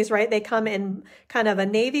seen these, right? They come in kind of a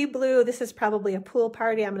navy blue. This is probably a pool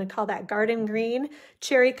party. I'm going to call that garden green,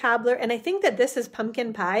 cherry cobbler. And I think that this is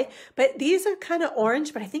pumpkin pie, but these are kind of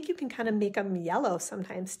orange, but I think you can kind of make them yellow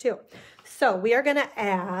sometimes too. So we are going to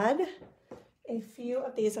add a few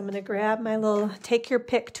of these. I'm going to grab my little take your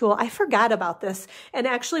pick tool. I forgot about this. And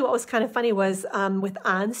actually what was kind of funny was with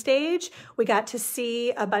Onstage, we got to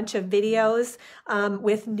see a bunch of videos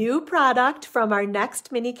with new product from our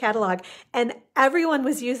next mini catalog. And everyone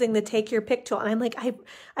was using the take your pick tool. And I'm like,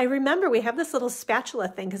 I remember we have this little spatula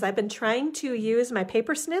thing because I've been trying to use my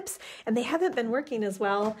paper snips and they haven't been working as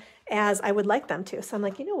well as I would like them to. So I'm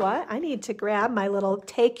like, you know what? I need to grab my little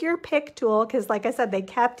take your pick tool because like I said, they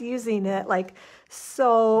kept using it like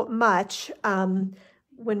so much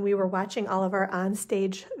when we were watching all of our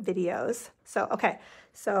Onstage videos. So, okay.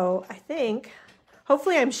 So I think,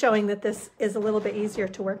 hopefully I'm showing that this is a little bit easier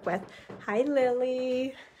to work with. Hi,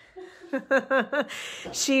 Lily.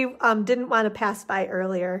 She didn't want to pass by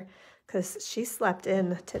earlier because she slept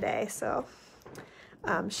in today. So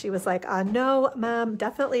she was like, no, Mom,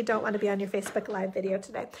 definitely don't want to be on your Facebook Live video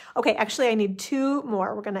today. Okay, actually, I need two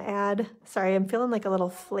more. We're going to add, sorry, I'm feeling like a little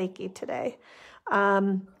flaky today.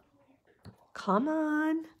 Come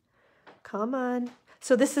on. Come on.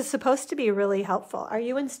 So this is supposed to be really helpful. Are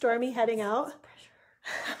you and Stormy heading out?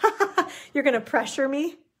 You're going to pressure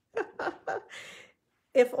me?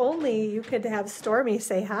 If only you could have Stormy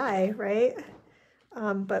say hi, right?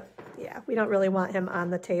 But yeah, we don't really want him on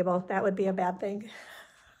the table. That would be a bad thing.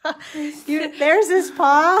 There's his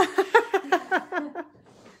paw.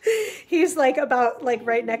 He's like about like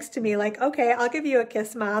right next to me, like, okay, I'll give you a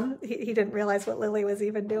kiss, Mom. He didn't realize what Lily was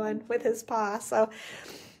even doing with his paw. So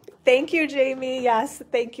thank you, Jamie. Yes,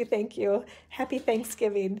 thank you, thank you. Happy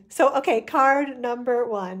Thanksgiving. So, okay, card number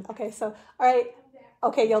 1. Okay, so, all right.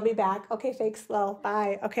 Okay, you'll be back. Okay, thanks, Lil.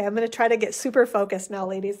 Bye. Okay, I'm going to try to get super focused now,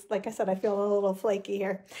 ladies. Like I said, I feel a little flaky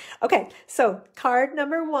here. Okay, so card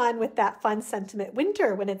number 1 with that fun sentiment.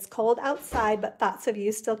 Winter, when it's cold outside, but thoughts of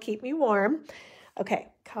you still keep me warm. Okay,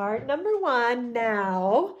 card number 1.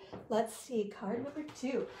 Now, let's see, card number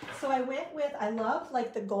 2. So I went with, I love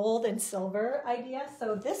like the gold and silver idea.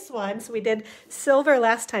 So this one, so we did silver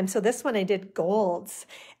last time. So this one I did golds.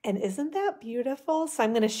 And isn't that beautiful? So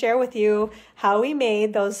I'm going to share with you how we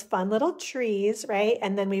made those fun little trees, right?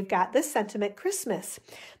 And then we've got this sentiment, Christmas,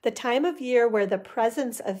 the time of year where the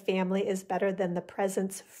presence of family is better than the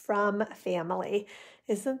presence from family.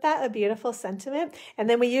 Isn't that a beautiful sentiment? And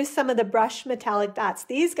then we used some of the brushed metallic dots.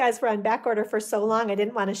 These guys were on back order for so long, I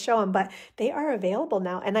didn't want to show them, but they are available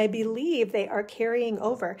now. And I believe they are carrying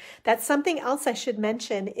over. That's something else I should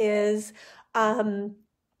mention is,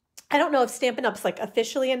 I don't know if Stampin' Up's like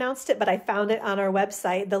officially announced it, but I found it on our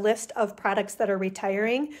website, the list of products that are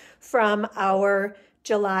retiring from our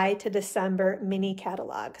July to December mini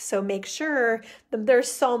catalog. So make sure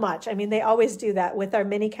there's so much. I mean, they always do that with our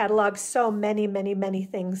mini catalog. So many, many, many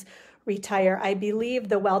things retire. I believe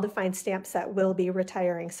the well-defined stamp set will be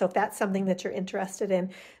retiring. So if that's something that you're interested in,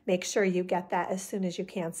 make sure you get that as soon as you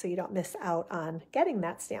can so you don't miss out on getting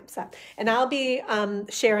that stamp set. And I'll be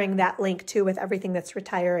sharing that link too with everything that's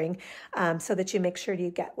retiring so that you make sure you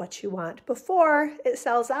get what you want before it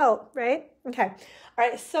sells out, right? Okay. All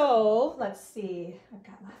right. So let's see. I've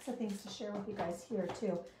got lots of things to share with you guys here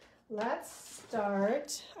too. Let's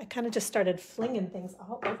start. I kind of just started flinging things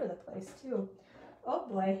all over the place too. Oh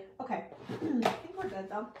boy. Okay. I think we're good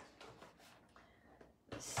though.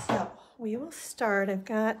 So we will start. I've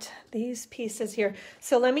got these pieces here.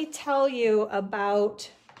 So let me tell you about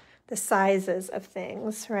the sizes of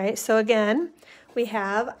things, right? So again, we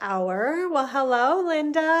have our, well, hello,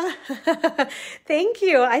 Linda. Thank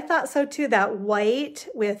you. I thought so too. That white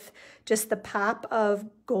with just the pop of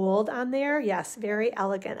gold on there. Yes, very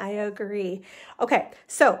elegant. I agree. Okay,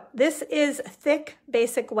 so this is thick,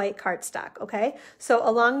 basic white cardstock, okay? So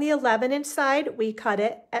along the 11-inch side, we cut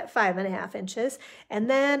it at 5.5 inches. And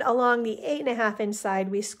then along the 8.5-inch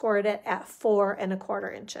side, we scored it at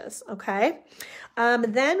 4.25 inches, okay?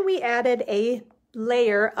 Then we added a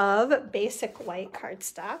layer of basic white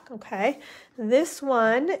cardstock, okay? This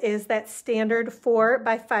one is that standard 4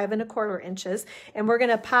 by 5.25 inches, and we're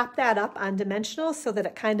gonna pop that up on dimensional so that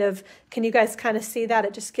it kind of, can you guys kind of see that?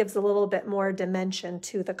 It just gives a little bit more dimension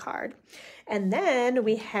to the card. And then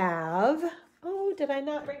we have, oh, did I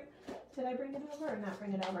bring it over or not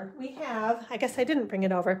bring it over? We have, I guess I didn't bring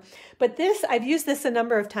it over, but this, I've used this a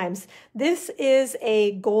number of times. This is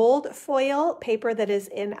a gold foil paper that is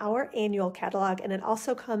in our annual catalog, and it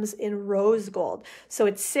also comes in rose gold. So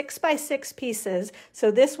it's 6 by 6 pieces.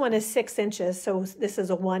 So this one is 6 inches. So this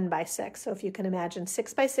is a 1 by 6. So if you can imagine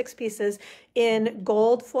 6 by 6 pieces in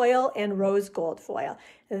gold foil and rose gold foil.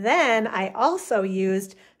 Then I also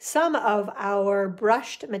used some of our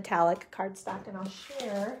brushed metallic cardstock, and I'll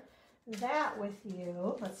share that with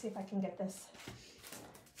you. Let's see if I can get this.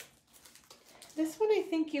 This one I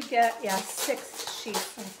think you get, yeah, 6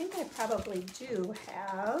 sheets. I think I probably do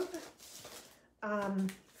have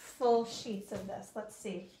full sheets of this. Let's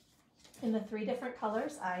see. In the 3 different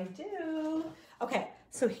colors, I do. Okay,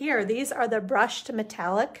 so here, these are the brushed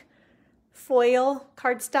metallic foil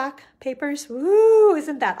cardstock papers. Woo,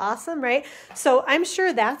 isn't that awesome, right? So I'm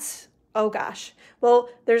sure that's, oh gosh. Well,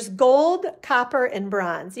 there's gold, copper, and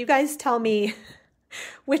bronze. You guys tell me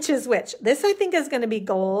which is which. This I think is going to be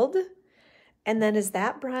gold. And then is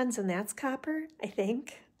that bronze and that's copper? I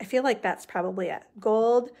think. I feel like that's probably it.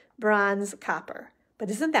 Gold, bronze, copper.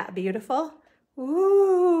 But isn't that beautiful?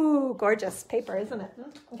 Ooh, gorgeous paper, isn't it?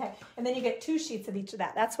 Okay, and then you get 2 sheets of each of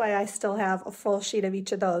that. That's why I still have a full sheet of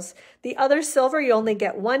each of those. The other silver, you only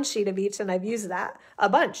get 1 sheet of each, and I've used that a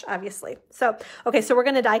bunch, obviously. So, okay, so we're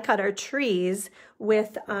going to die cut our trees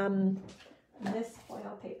with this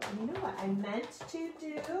foil paper. And you know what I meant to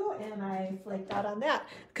do, and I flaked out on that,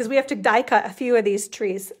 because we have to die cut a few of these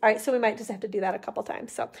trees. All right, so we might just have to do that a couple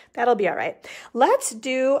times, so that'll be all right. Let's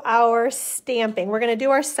do our stamping. We're going to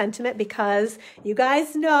do our sentiment because you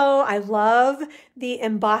guys know I love the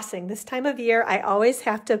embossing. This time of year, I always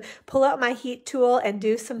have to pull out my heat tool and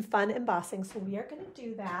do some fun embossing, so we are going to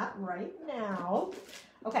do that right now.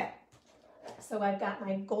 Okay, so I've got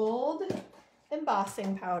my gold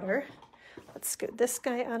embossing powder. Let's scoot this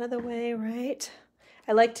guy out of the way, right?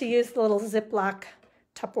 I like to use the little Ziploc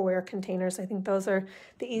Tupperware containers. I think those are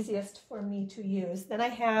the easiest for me to use. Then I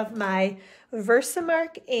have my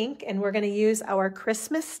Versamark ink, and we're going to use our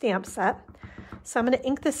Christmas stamp set. So I'm going to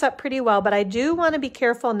ink this up pretty well, but I do want to be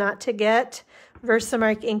careful not to get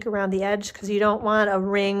Versamark ink around the edge because you don't want a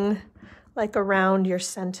ring like around your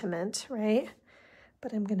sentiment, right?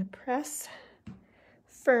 But I'm going to press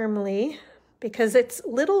firmly because it's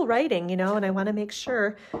little writing, you know, and I want to make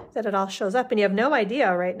sure that it all shows up. And you have no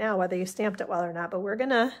idea right now whether you stamped it well or not, but we're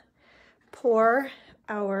going to pour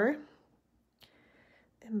our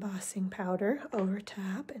embossing powder over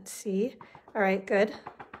top and see. All right, good.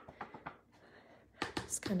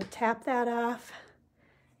 Just kind of tap that off.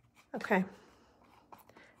 Okay.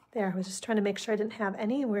 There, I was just trying to make sure I didn't have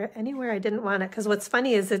anywhere I didn't want it, because what's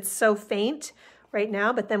funny is it's so faint right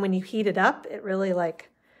now, but then when you heat it up, it really like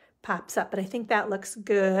pops up. But I think that looks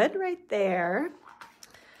good right there.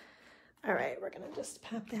 All right, we're gonna just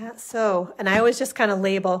pop that. So, and I always just kind of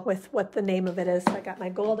label with what the name of it is. So I got my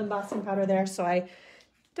gold embossing powder there, so I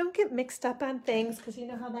don't get mixed up on things, because you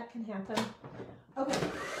know how that can happen. Okay,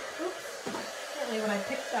 oops, apparently when I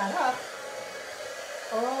picked that up,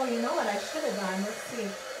 oh, you know what I should have done, let's see.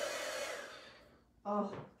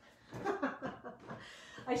 Oh,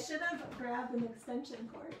 I should have grabbed an extension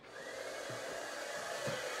cord.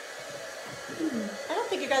 I don't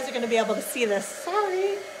think you guys are going to be able to see this.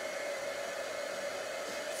 Sorry.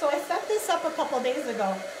 So I set this up a couple days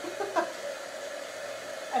ago.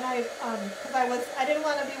 And because I didn't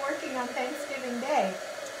want to be working on Thanksgiving Day.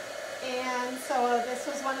 And so this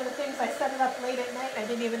was one of the things, I set it up late at night. I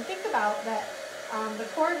didn't even think about that the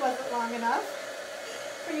cord wasn't long enough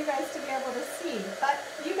for you guys to be able to see. But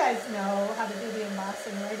you guys know how to do the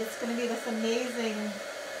embossing, right? It's going to be this amazing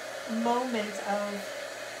moment of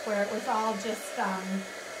where it was all just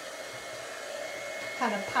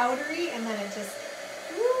kind of powdery, and then it just,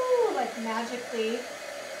 woo, like magically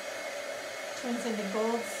turns into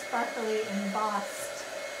gold, sparkly, embossed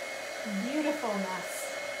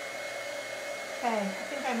beautifulness. Okay, I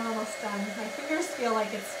think I'm almost done. My fingers feel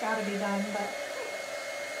like it's got to be done, but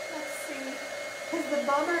let's see. Because the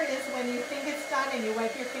bummer is when you think it's done and you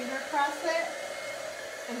wipe your finger across it,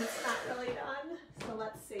 and it's not really done. So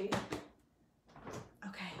let's see.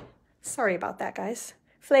 Okay, sorry about that, guys.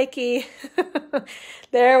 Flaky.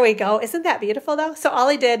 There we go. Isn't that beautiful though? So all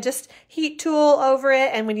I did, just heat tool over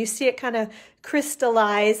it, and when you see it kind of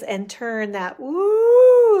crystallize and turn that,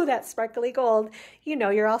 woo, that sparkly gold, you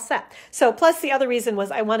know you're all set. So plus the other reason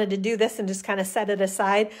was I wanted to do this and just kind of set it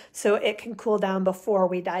aside so it can cool down before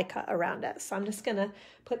we die cut around it. So I'm just gonna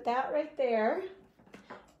put that right there.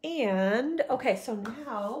 And okay, so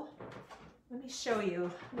now let me show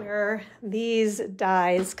you where these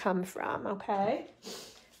dies come from, okay?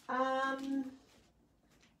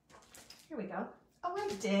 Here we go. Oh, I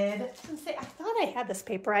did. I thought I had this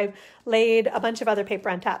paper. I laid a bunch of other paper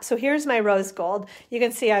on top. So here's my rose gold. You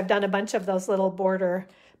can see I've done a bunch of those little border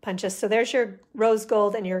punches. So there's your rose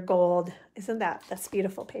gold and your gold. Isn't that's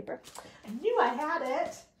beautiful paper. I knew I had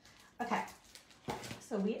it. Okay,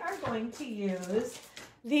 so we are going to use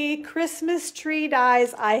the Christmas tree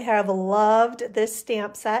dies. I have loved this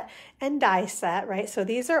stamp set and die set, right? So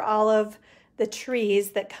these are all of the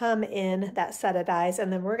trees that come in that set of dies,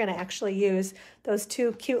 and then we're going to actually use those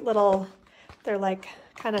two cute little, they're like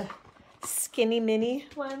kind of skinny mini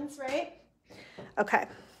ones, right? Okay,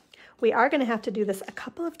 we are going to have to do this a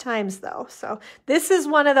couple of times though. So this is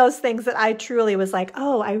one of those things that I truly was like,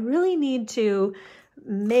 oh, I really need to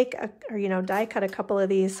make die cut a couple of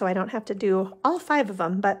these so I don't have to do all 5 of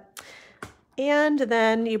them. But and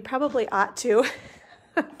then you probably ought to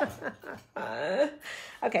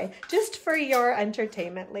okay, just for your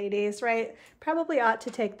entertainment, ladies, right? Probably ought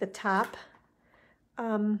to take the top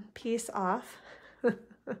piece off.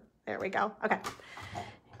 There we go. Okay.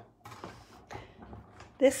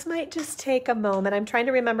 This might just take a moment. I'm trying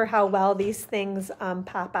to remember how well these things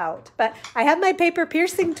pop out. But I have my paper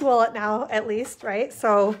piercing tool now, at least, right?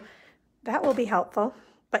 So that will be helpful.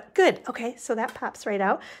 But good. Okay, so that pops right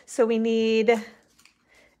out. So we need,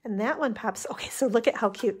 and that one pops. Okay, so look at how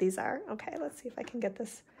cute these are. Okay, let's see if I can get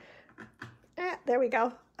this. There we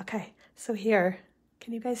go. Okay, so here,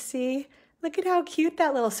 can you guys see? Look at how cute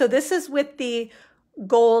that little, so this is with the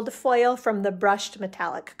gold foil from the brushed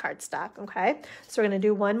metallic cardstock, okay? So we're gonna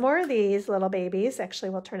do one more of these little babies. Actually,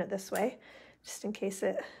 we'll turn it this way, just in case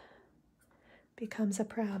it becomes a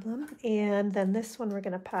problem. And then this one, we're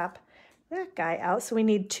gonna pop that guy out. So we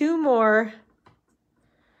need 2 more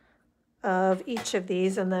of each of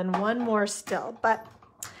these, and then 1 more still. But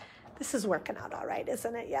this is working out all right,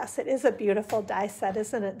 isn't it? Yes, it is a beautiful die set,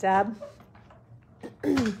 isn't it, Deb?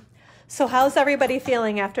 So how's everybody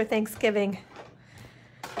feeling after Thanksgiving?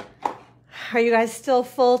 Are you guys still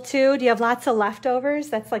full too? Do you have lots of leftovers?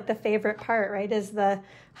 That's like the favorite part, right? Is the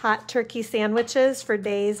hot turkey sandwiches for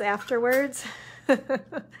days afterwards.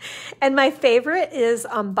 And my favorite is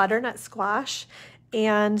butternut squash.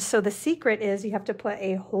 And so the secret is you have to put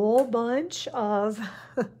a whole bunch of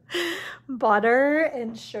butter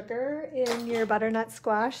and sugar in your butternut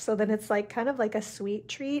squash, so then it's like kind of like a sweet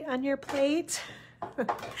treat on your plate.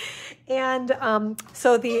 And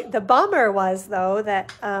so the bummer was, though,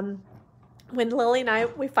 that when Lily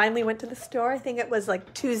and we finally went to the store, I think it was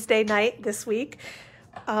like Tuesday night this week.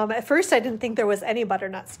 At first I didn't think there was any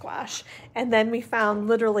butternut squash, and then we found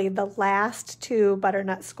literally the last 2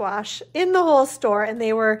 butternut squash in the whole store, and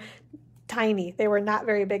they were tiny. They were not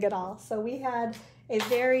very big at all. So we had a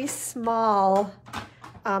very small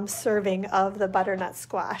serving of the butternut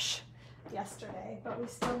squash yesterday, but we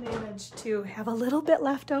still managed to have a little bit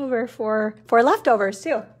left over for leftovers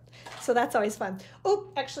too. So that's always fun. Oh,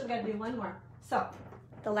 actually we gotta do one more. So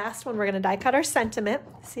the last one, we're gonna die cut our sentiment.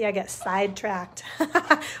 See, I get sidetracked.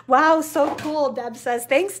 Wow, so cool, Deb says.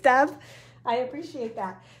 Thanks, Deb. I appreciate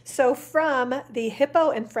that. So from the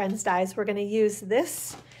Hippo and Friends dies, we're gonna use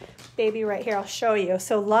this baby right here. I'll show you.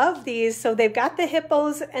 So love these. So they've got the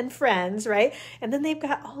Hippos and Friends, right? And then they've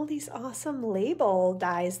got all these awesome label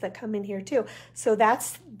dies that come in here too. So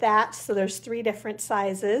that's that. So there's 3 different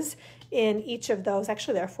sizes in each of those.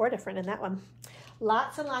 Actually, there are 4 different in that one.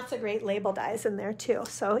 Lots and lots of great label dies in there too.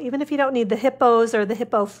 So even if you don't need the Hippos or the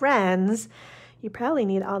Hippo Friends, you probably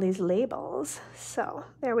need all these labels. So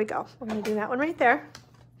there we go. We're gonna do that one right there.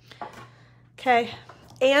 Okay,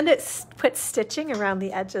 and it puts stitching around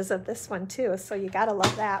the edges of this one too. So you gotta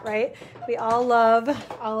love that, right? We all love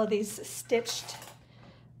all of these stitched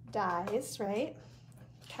dies, right?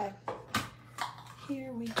 Okay,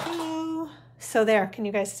 here we go. So there, can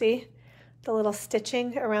you guys see the little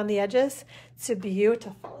stitching around the edges? It's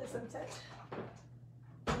beautiful, isn't it?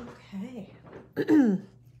 Okay.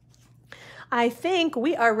 I think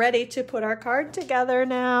we are ready to put our card together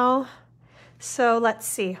now. So let's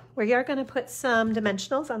see. We are going to put some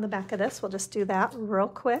dimensionals on the back of this. We'll just do that real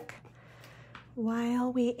quick.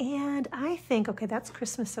 And I think, okay, that's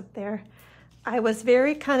Christmas up there. I was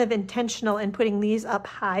very kind of intentional in putting these up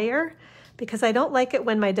higher because I don't like it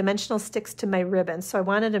when my dimensional sticks to my ribbon. So I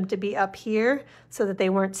wanted them to be up here so that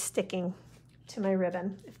they weren't sticking to my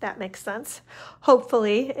ribbon, if that makes sense.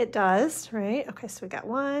 Hopefully it does, right? Okay, so we got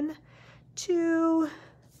 1, 2,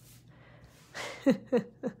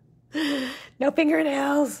 no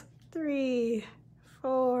fingernails, 3,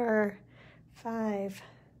 4, 5.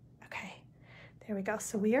 Okay, there we go.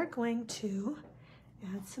 So we are going to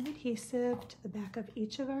add some adhesive to the back of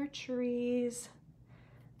each of our trees.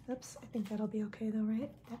 Oops, I think that'll be okay though, right?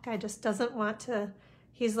 That guy just doesn't want to,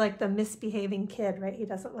 he's like the misbehaving kid, right? He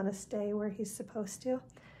doesn't want to stay where he's supposed to.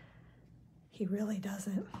 He really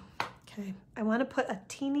doesn't. Okay, I want to put a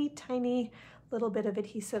teeny tiny little bit of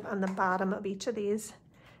adhesive on the bottom of each of these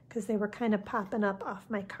because they were kind of popping up off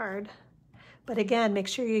my card. But again, make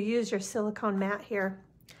sure you use your silicone mat here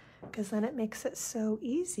because then it makes it so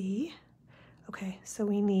easy. Okay, so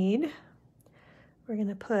we're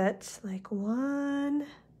gonna put like 1,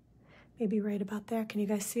 maybe right about there. Can you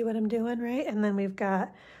guys see what I'm doing, right? And then we're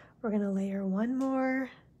gonna layer 1 more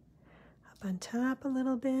up on top a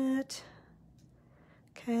little bit.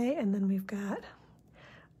 Okay, and then we've got,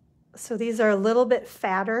 so these are a little bit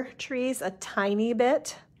fatter trees, a tiny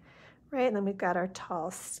bit, right? And then we've got our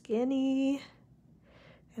tall, skinny,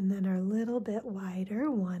 and then our little bit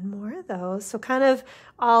wider, 1 more of those. So kind of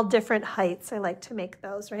all different heights. I like to make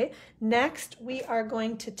those, right? Next, we are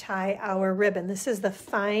going to tie our ribbon. This is the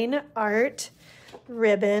Fine Art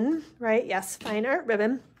ribbon, right? Yes, Fine Art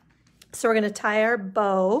ribbon. So we're gonna tie our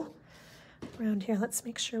bow around here. Let's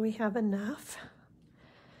make sure we have enough.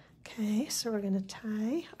 Okay, so we're gonna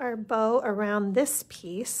tie our bow around this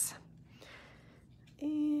piece.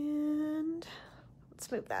 And let's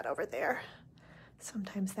move that over there.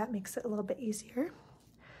 Sometimes that makes it a little bit easier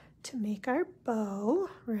to make our bow,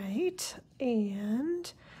 right?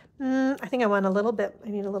 And I think I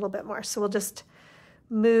need a little bit more. So we'll just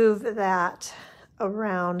move that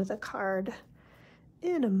around the card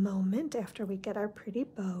in a moment after we get our pretty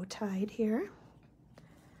bow tied here.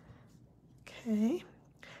 Okay,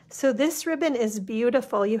 so this ribbon is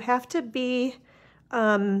beautiful. You have to be,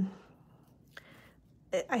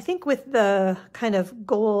 I think with the kind of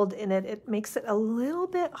gold in it, it makes it a little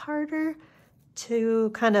bit harder to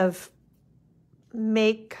kind of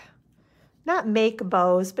not make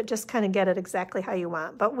bows, but just kind of get it exactly how you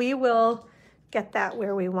want. But we will get that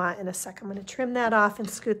where we want in a second. I'm going to trim that off and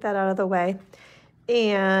scoot that out of the way.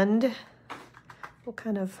 And we'll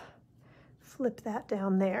kind of flip that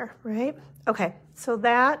down there, right? Okay, so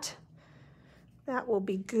that will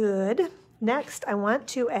be good. Next, I want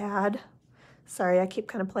to add, sorry, I keep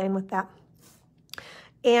kind of playing with that.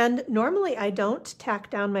 And normally I don't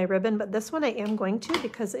tack down my ribbon, but this one I am going to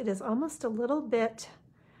because it is almost a little bit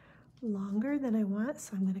longer than I want.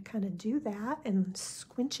 So I'm going to kind of do that and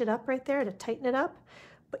squinch it up right there to tighten it up.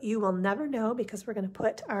 But you will never know because we're going to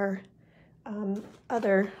put our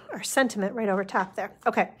sentiment right over top there.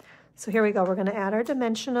 Okay, so here we go. We're going to add our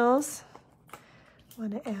dimensionals. I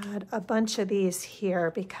want to add a bunch of these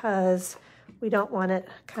here because we don't want it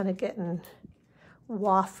kind of getting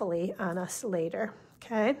waffly on us later.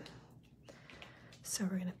 Okay, so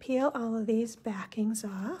we're going to peel all of these backings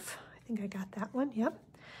off. I think I got that one. Yep.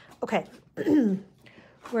 Okay,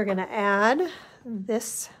 we're going to add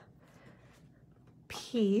this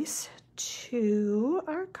piece to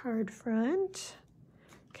our card front.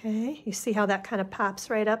 Okay, you see how that kind of pops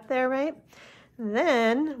right up there, right?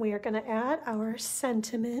 Then we are going to add our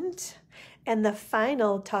sentiment. And the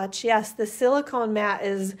final touch, yes, the silicone mat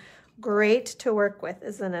is great to work with,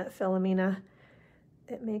 isn't it, Philomena?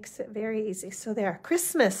 It makes it very easy. So there,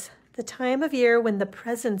 Christmas, the time of year when the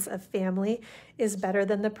presence of family is better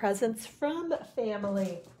than the presence from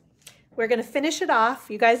family. We're going to finish it off.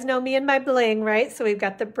 You guys know me and my bling, right? So we've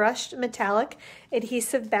got the brushed metallic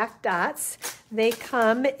adhesive back dots. They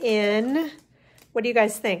come in, what do you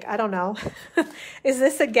guys think? I don't know. Is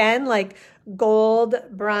this again like gold,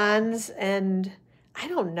 bronze, and I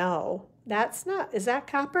don't know. That's not, is that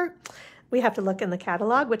copper? We have to look in the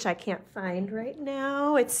catalog, which I can't find right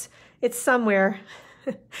now. It's somewhere.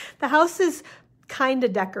 The house is kind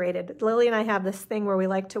of decorated. Lily and I have this thing where we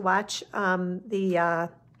like to watch the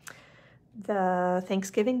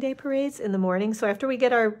Thanksgiving Day parades in the morning. So after we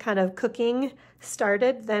get our kind of cooking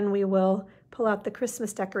started, then we will pull out the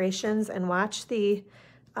Christmas decorations and watch the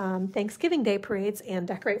Thanksgiving Day parades and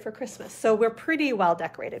decorate for Christmas. So we're pretty well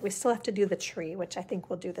decorated. We still have to do the tree, which I think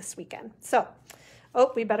we'll do this weekend. So,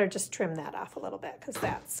 oh, we better just trim that off a little bit because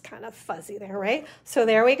that's kind of fuzzy there, right? So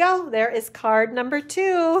there we go. There is card number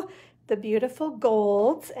 2, the beautiful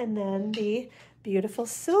golds and then the beautiful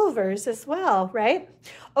silvers as well, right?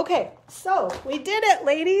 Okay, so we did it,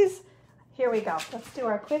 ladies. Here we go. Let's do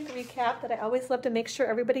our quick recap that I always love to make sure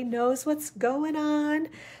everybody knows what's going on.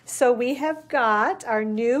 So we have got our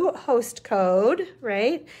new host code,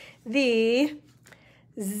 right? The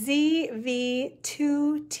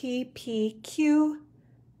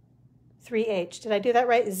ZV2TPQ3H. Did I do that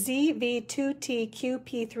right?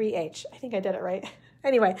 ZV2TQP3H. I think I did it right.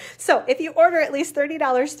 Anyway, so if you order at least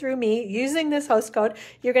 $30 through me using this host code,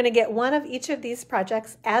 you're going to get one of each of these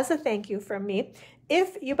projects as a thank you from me.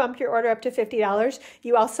 If you bump your order up to $50,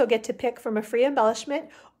 you also get to pick from a free embellishment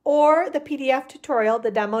or the PDF tutorial, the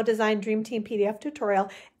Demo Design Dream Team PDF tutorial,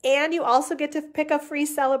 and you also get to pick a free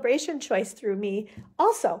Sale-a-Bration choice through me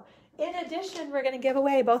also. In addition, we're going to give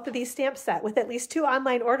away both of these stamp set with at least 2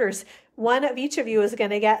 online orders. One of each of you is going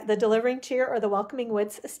to get the Delivering Cheer or the Welcoming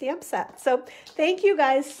Woods stamp set. So thank you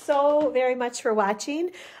guys so very much for watching.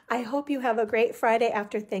 I hope you have a great Friday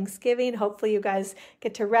after Thanksgiving. Hopefully you guys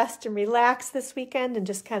get to rest and relax this weekend and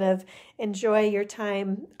just kind of enjoy your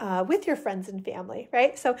time with your friends and family,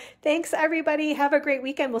 right? So thanks everybody. Have a great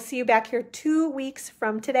weekend. We'll see you back here 2 weeks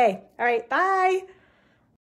from today. All right, bye.